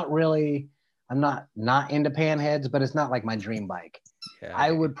 I'm not into panheads, but it's not like my dream bike. Yeah.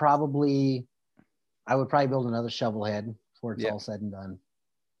 I would probably build another shovel head before it's all said and done.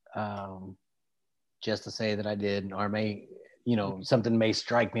 Just to say that I did, or something may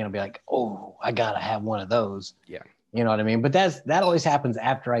strike me and I'll be like, oh, I gotta have one of those. Yeah. You know what I mean? But that always happens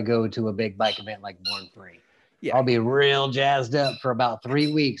after I go to a big bike event like Born Free. Yeah. I'll be real jazzed up for about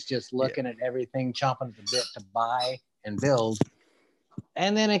 3 weeks, just looking at everything, chomping at the bit to buy and build.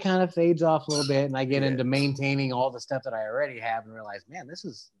 And then it kind of fades off a little bit, and I get into maintaining all the stuff that I already have and realize, man, this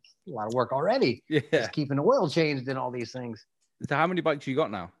is a lot of work already. Yeah. Just keeping the oil changed and all these things. So how many bikes you got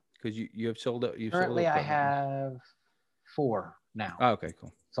now? Because you have sold it. Currently, I have 4 now. Oh, okay,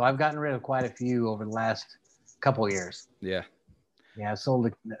 cool. So I've gotten rid of quite a few over the last couple of years. Yeah. Yeah, I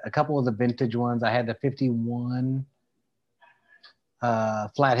sold a couple of the vintage ones. I had the 51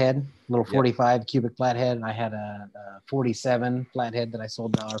 flathead, little 45 cubic flathead. And I had a 47 flathead that I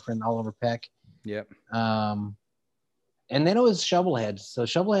sold to our friend Oliver Peck. Yep. And then it was shovel heads. So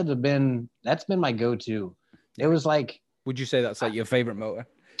shovel heads that's been my go-to. It was like, would you say that's like your favorite motor?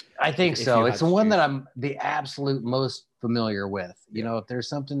 I think so. It's the one that I'm the absolute most familiar with. You know, if there's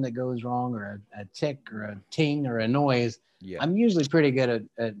something that goes wrong or a tick or a ting or a noise, I'm usually pretty good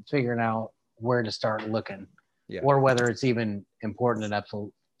at figuring out where to start looking or whether it's even important enough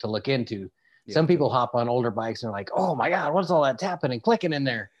to look into. Some people hop on older bikes and are like, oh my God, what's all that tapping and clicking in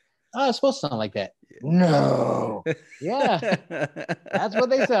there? Oh, it's supposed to sound like that. No. Yeah. That's what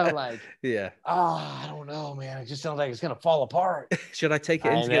they sound like. Yeah. Oh, I don't know, man. It just sounds like it's going to fall apart. Should I take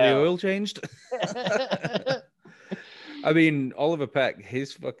it in to get the oil changed? I mean, Oliver Peck,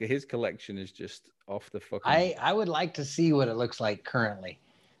 his collection is just off the fucking... I would like to see what it looks like currently.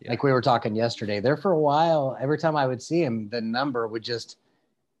 Yeah. Like we were talking yesterday. There for a while, every time I would see him, the number would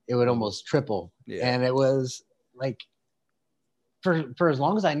almost triple. Yeah. And it was like... For as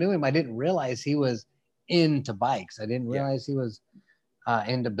long as I knew him, I didn't realize he was into bikes. I didn't realize he was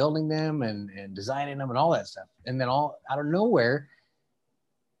into building them and designing them and all that stuff. And then all out of nowhere,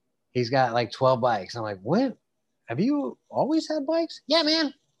 he's got like 12 bikes. I'm like, what? Have you always had bikes? Yeah,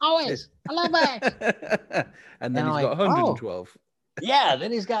 man, always. I love bikes. and then he's got 112. Oh. Yeah,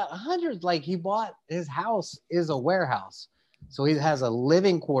 then he's got 100. Like he bought his house is a warehouse, so he has a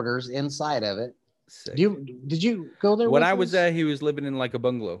living quarters inside of it. Sick. Did you go there? When I was there, he was living in like a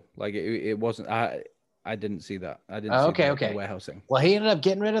bungalow. Like it wasn't. I didn't see that. I didn't. See the warehousing. Well, he ended up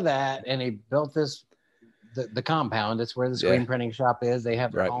getting rid of that, and he built the compound. It's where the screen printing shop is. They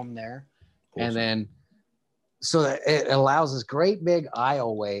have their home there, and then so that it allows this great big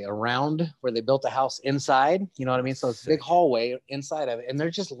aisleway around where they built the house inside. You know what I mean? So it's a big hallway inside of it, and they're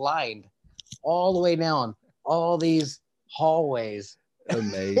just lined all the way down. All these hallways.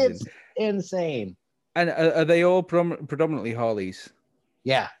 Amazing. It's insane. And are they all predominantly Harleys?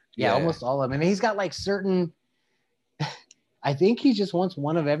 Yeah, almost all of them. And he's got like certain. I think he just wants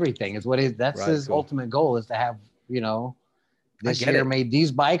one of everything. Is what his ultimate goal is to have. This year made these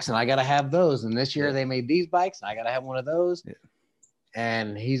bikes, and I got to have those. And this year they made these bikes, and I got to have one of those. Yeah.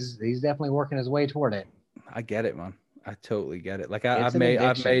 And he's definitely working his way toward it. I get it, man. I totally get it. Like I've made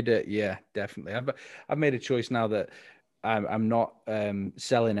it. Yeah, definitely. I've made a choice now that I'm not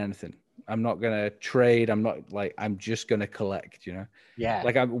selling anything. I'm not going to trade. I'm just going to collect, Yeah.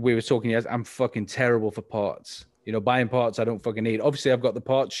 Like we were talking, I'm fucking terrible for parts. Buying parts I don't fucking need. Obviously, I've got the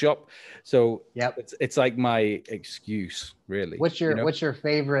parts shop. So it's like my excuse, really. What's your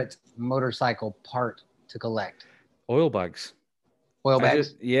favorite motorcycle part to collect? Oil bags. Oil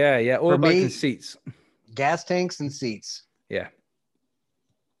bags? Yeah. Oil bags and seats. Gas tanks and seats. Yeah.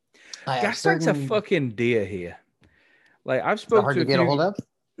 Gas tanks are fucking dear here. Like I've spoken hard to get a hold of?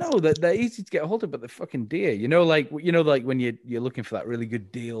 No, they're easy to get a hold of, but they're fucking dear. Like when you're looking for that really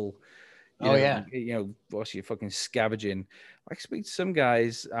good deal. Whilst you're fucking scavenging. I speak to some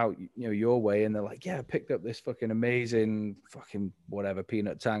guys out, your way, and they're like, yeah, I picked up this fucking amazing fucking whatever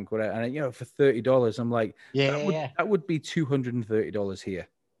peanut tank, whatever, and for $30. I'm like, that would be $230 here,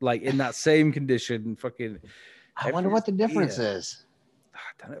 like in that same condition. Fucking. I wonder what the difference is. I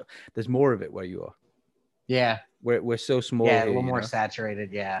don't know. There's more of it where you are. Yeah. We're so small. Yeah, a little more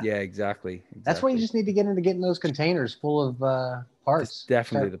saturated. Yeah. Yeah, exactly. That's why you just need to get into getting those containers full of parts. That's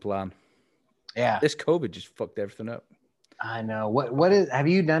definitely the plan. Yeah. This COVID just fucked everything up. I know. What is? Have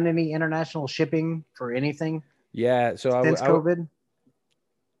you done any international shipping for anything? Yeah. So since COVID.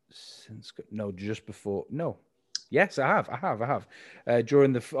 just before. No, yes, I have.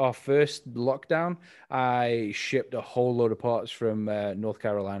 During our first lockdown, I shipped a whole load of parts from North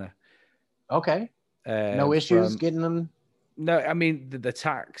Carolina. Okay. No issues getting them? No, I mean the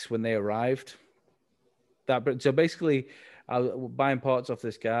tax when they arrived. So basically, I was buying parts off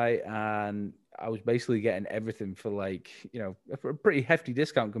this guy, and I was basically getting everything for like, for a pretty hefty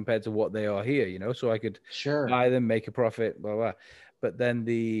discount compared to what they are here, so I could buy them, make a profit, blah, blah. But then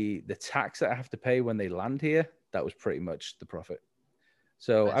the tax that I have to pay when they land here, that was pretty much the profit.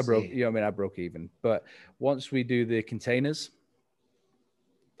 So I broke, I broke even. But once we do the containers,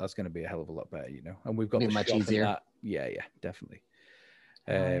 that's going to be a hell of a lot better, and we've got the much shop easier. And that. Yeah, definitely.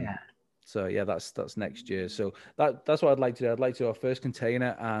 Yeah. So yeah, that's next year. So that's what I'd like to do. I'd like to do our first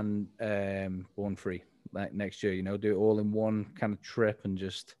container and Born Free like next year. Do it all in one kind of trip and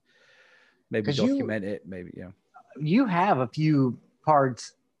just maybe document it. Maybe You have a few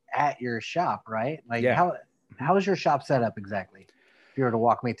parts at your shop, right? Like how is your shop set up exactly? If you were to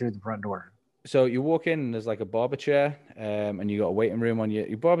walk me through the front door. So you walk in and there's like a barber chair, and you got a waiting room on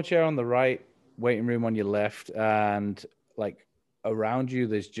your barber chair on the right, waiting room on your left, and like around you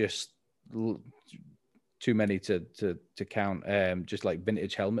there's just too many to count. Just like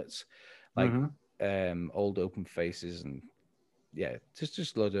vintage helmets, like old open faces, and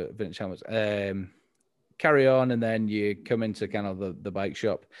just loads of vintage helmets. Carry on, and then you come into kind of the bike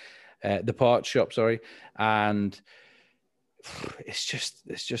shop, the parts shop, sorry, and it's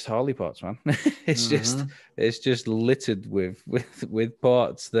just Harley parts, man. it's just littered with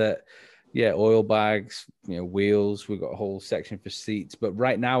parts that, oil bags, wheels. We've got a whole section for seats. But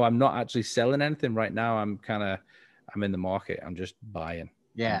right now, I'm not actually selling anything. Right now, I'm in the market. I'm just buying.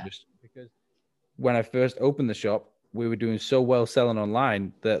 Yeah. Because when I first opened the shop, we were doing so well selling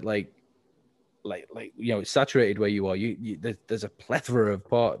online that like it's saturated where you are. There's a plethora of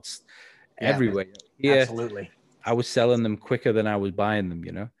parts everywhere. Absolutely. I was selling them quicker than I was buying them,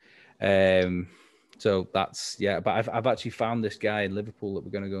 so that's, but I've actually found this guy in Liverpool that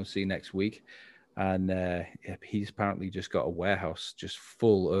we're going to go and see next week. And he's apparently just got a warehouse just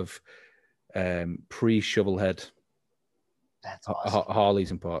full of pre-shovel head That's awesome.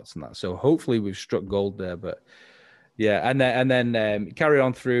 Harleys and parts and that. So hopefully we've struck gold there, but and then carry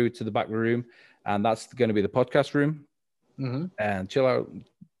on through to the back room. And that's going to be the podcast room and chill out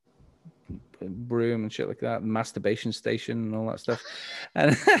room and shit like that, masturbation station and all that stuff.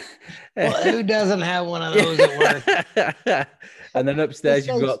 And well, who doesn't have one of those at work? And then upstairs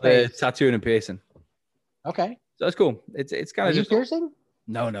you've got the tattooing and piercing. Okay, so that's cool. It's kind of just piercing.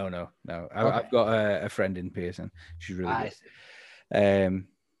 No. I've got a friend in piercing. She's really good. And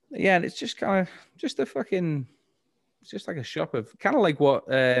it's just kind of just a fucking, it's just like a shop of kind of like what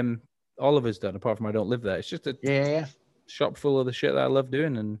Oliver's done, apart from I don't live there. It's just a shop full of the shit that I love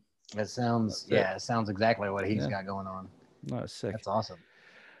doing. And it sounds it sounds exactly what he's got going on. No, that's sick. That's awesome.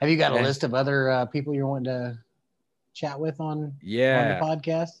 Have you got a list of other people you're wanting to chat with on the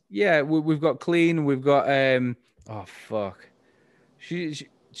podcast? Yeah, we've got Clean. We've got oh fuck, she's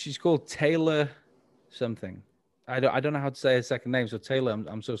called Taylor something. I don't know how to say her second name. So Taylor,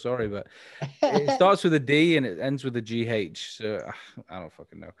 I'm so sorry, but it starts with a D and it ends with a GH. So I don't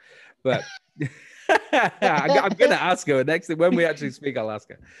fucking know, but I'm gonna ask her next when we actually speak. I'll ask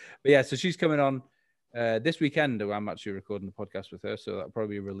her. But so she's coming on this weekend. I'm actually recording the podcast with her, so that'll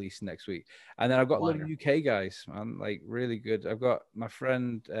probably be released next week. And then I've got a lot of UK guys. I'm like really good. I've got my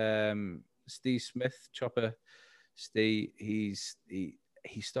friend Steve Smith, Chopper. Steve, he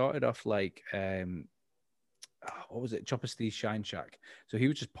started off like what was it? Chopper Steve's Shine Shack. So he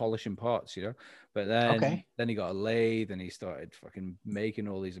was just polishing parts, But then he got a lathe and he started fucking making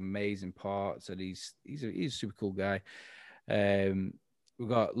all these amazing parts. And he's a super cool guy. We've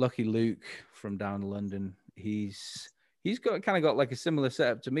got Lucky Luke from down in London. He's got like a similar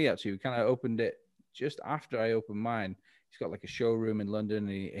setup to me actually. We kind of opened it just after I opened mine. He's got like a showroom in London.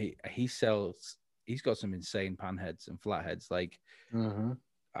 And he sells. He's got some insane pan heads and flat heads. Like.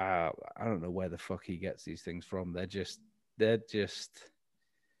 I don't know where the fuck he gets these things from. They're just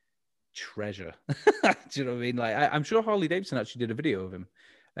treasure. Do you know what I mean? Like I'm sure Harley Davidson actually did a video of him,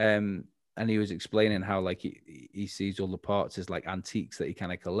 and he was explaining how like he sees all the parts as like antiques that he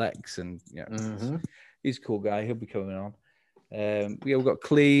kind of collects, and he's a cool guy. He'll be coming on. We've got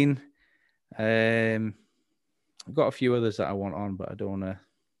Clean. I've got a few others that I want on, but I don't want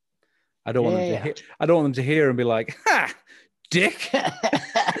them to hear and be like, ha. Dick.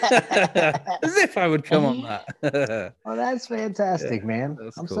 As if I would come on that. Well, that's fantastic, man.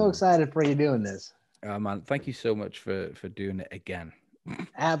 I'm cool. So excited for you doing this. Man, thank you so much for doing it again.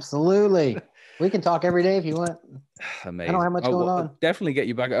 Absolutely. We can talk every day if you want. Amazing. I don't have much going on. I'll definitely get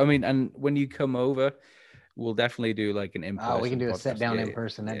you back. I mean, and when you come over, we'll definitely do like an in-person. Oh, we can do a podcast. sit down in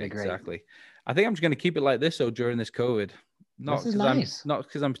person. That'd be great. Exactly. I think I'm just going to keep it like this. So during this COVID, not because nice. not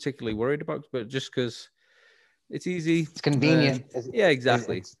because I'm particularly worried about, but just because it's easy. It's convenient. Yeah,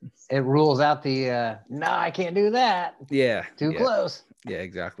 exactly. It rules out the no, I can't do that. Yeah. Too close. Yeah,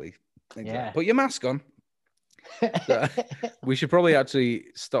 exactly. Yeah. Put your mask on. So, we should probably actually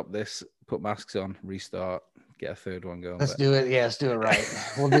stop this, put masks on, restart, get a third one going. Let's do it. Yeah, let's do it right.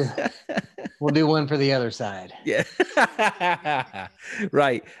 We'll do one for the other side. Yeah.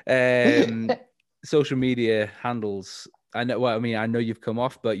 Right. Social media handles. I know. Well, I mean, I know you've come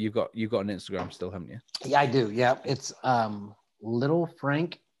off, but you've got an Instagram still, haven't you? Yeah, I do. Yeah, it's Lil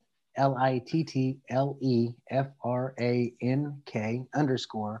Frank, LITTLEFRANK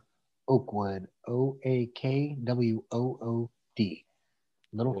 _ Oakwood, OAKWOOD.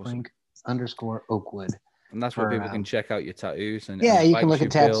 Lil Awesome. Frank _ Oakwood. And that's where people can check out your tattoos. And you can look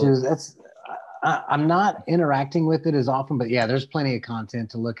at tattoos. That's I'm not interacting with it as often, but yeah, there's plenty of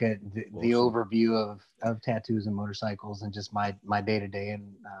content to look at the overview of tattoos and motorcycles and just my day to day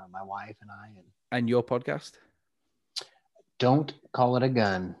and my wife and I. And your podcast? Don't Call It a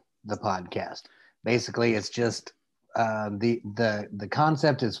Gun, the podcast. Basically, it's just the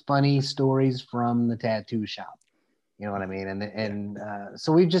concept is funny stories from the tattoo shop. You know what I mean? And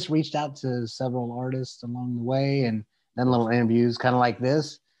so we've just reached out to several artists along the way and done little interviews, kind of like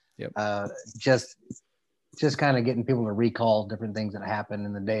this. Yep. Just kind of getting people to recall different things that happen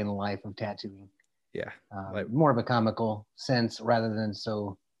in the day in the life of tattooing. Yeah. More of a comical sense rather than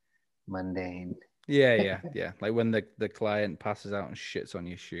so mundane. Yeah. Like when the client passes out and shits on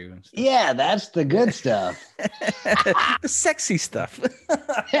your shoe and stuff. Yeah, that's the good stuff. The sexy stuff.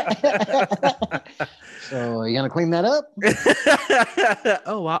 So you gonna clean that up?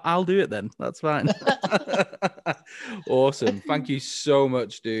 Oh, I'll do it then. That's fine. Awesome. Thank you so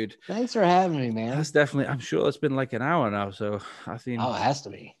much, dude. Thanks for having me, man. That's definitely. I'm sure it's been like an hour now. So I think. Oh, it has to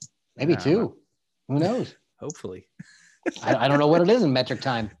be. Maybe 2. Who knows? Hopefully. I don't know what it is in metric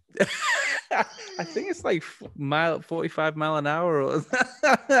time. I think it's like 45 mile an hour. Or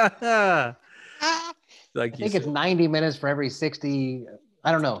I think it's 90 minutes for every 60.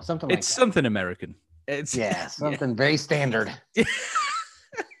 I don't know. Something like that. It's something American. It's something very standard.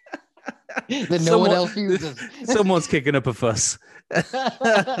 That no one else uses. Someone's kicking up a fuss.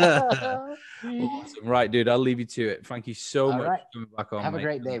 Awesome. Right, dude. I'll leave you to it. Thank you so much for coming back on. Have a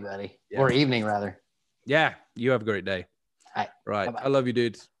great day, buddy. Yeah. Or evening, rather. Yeah, you have a great day. All right. Right. Bye-bye. I love you,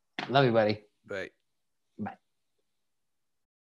 dude. Love you, buddy. Bye.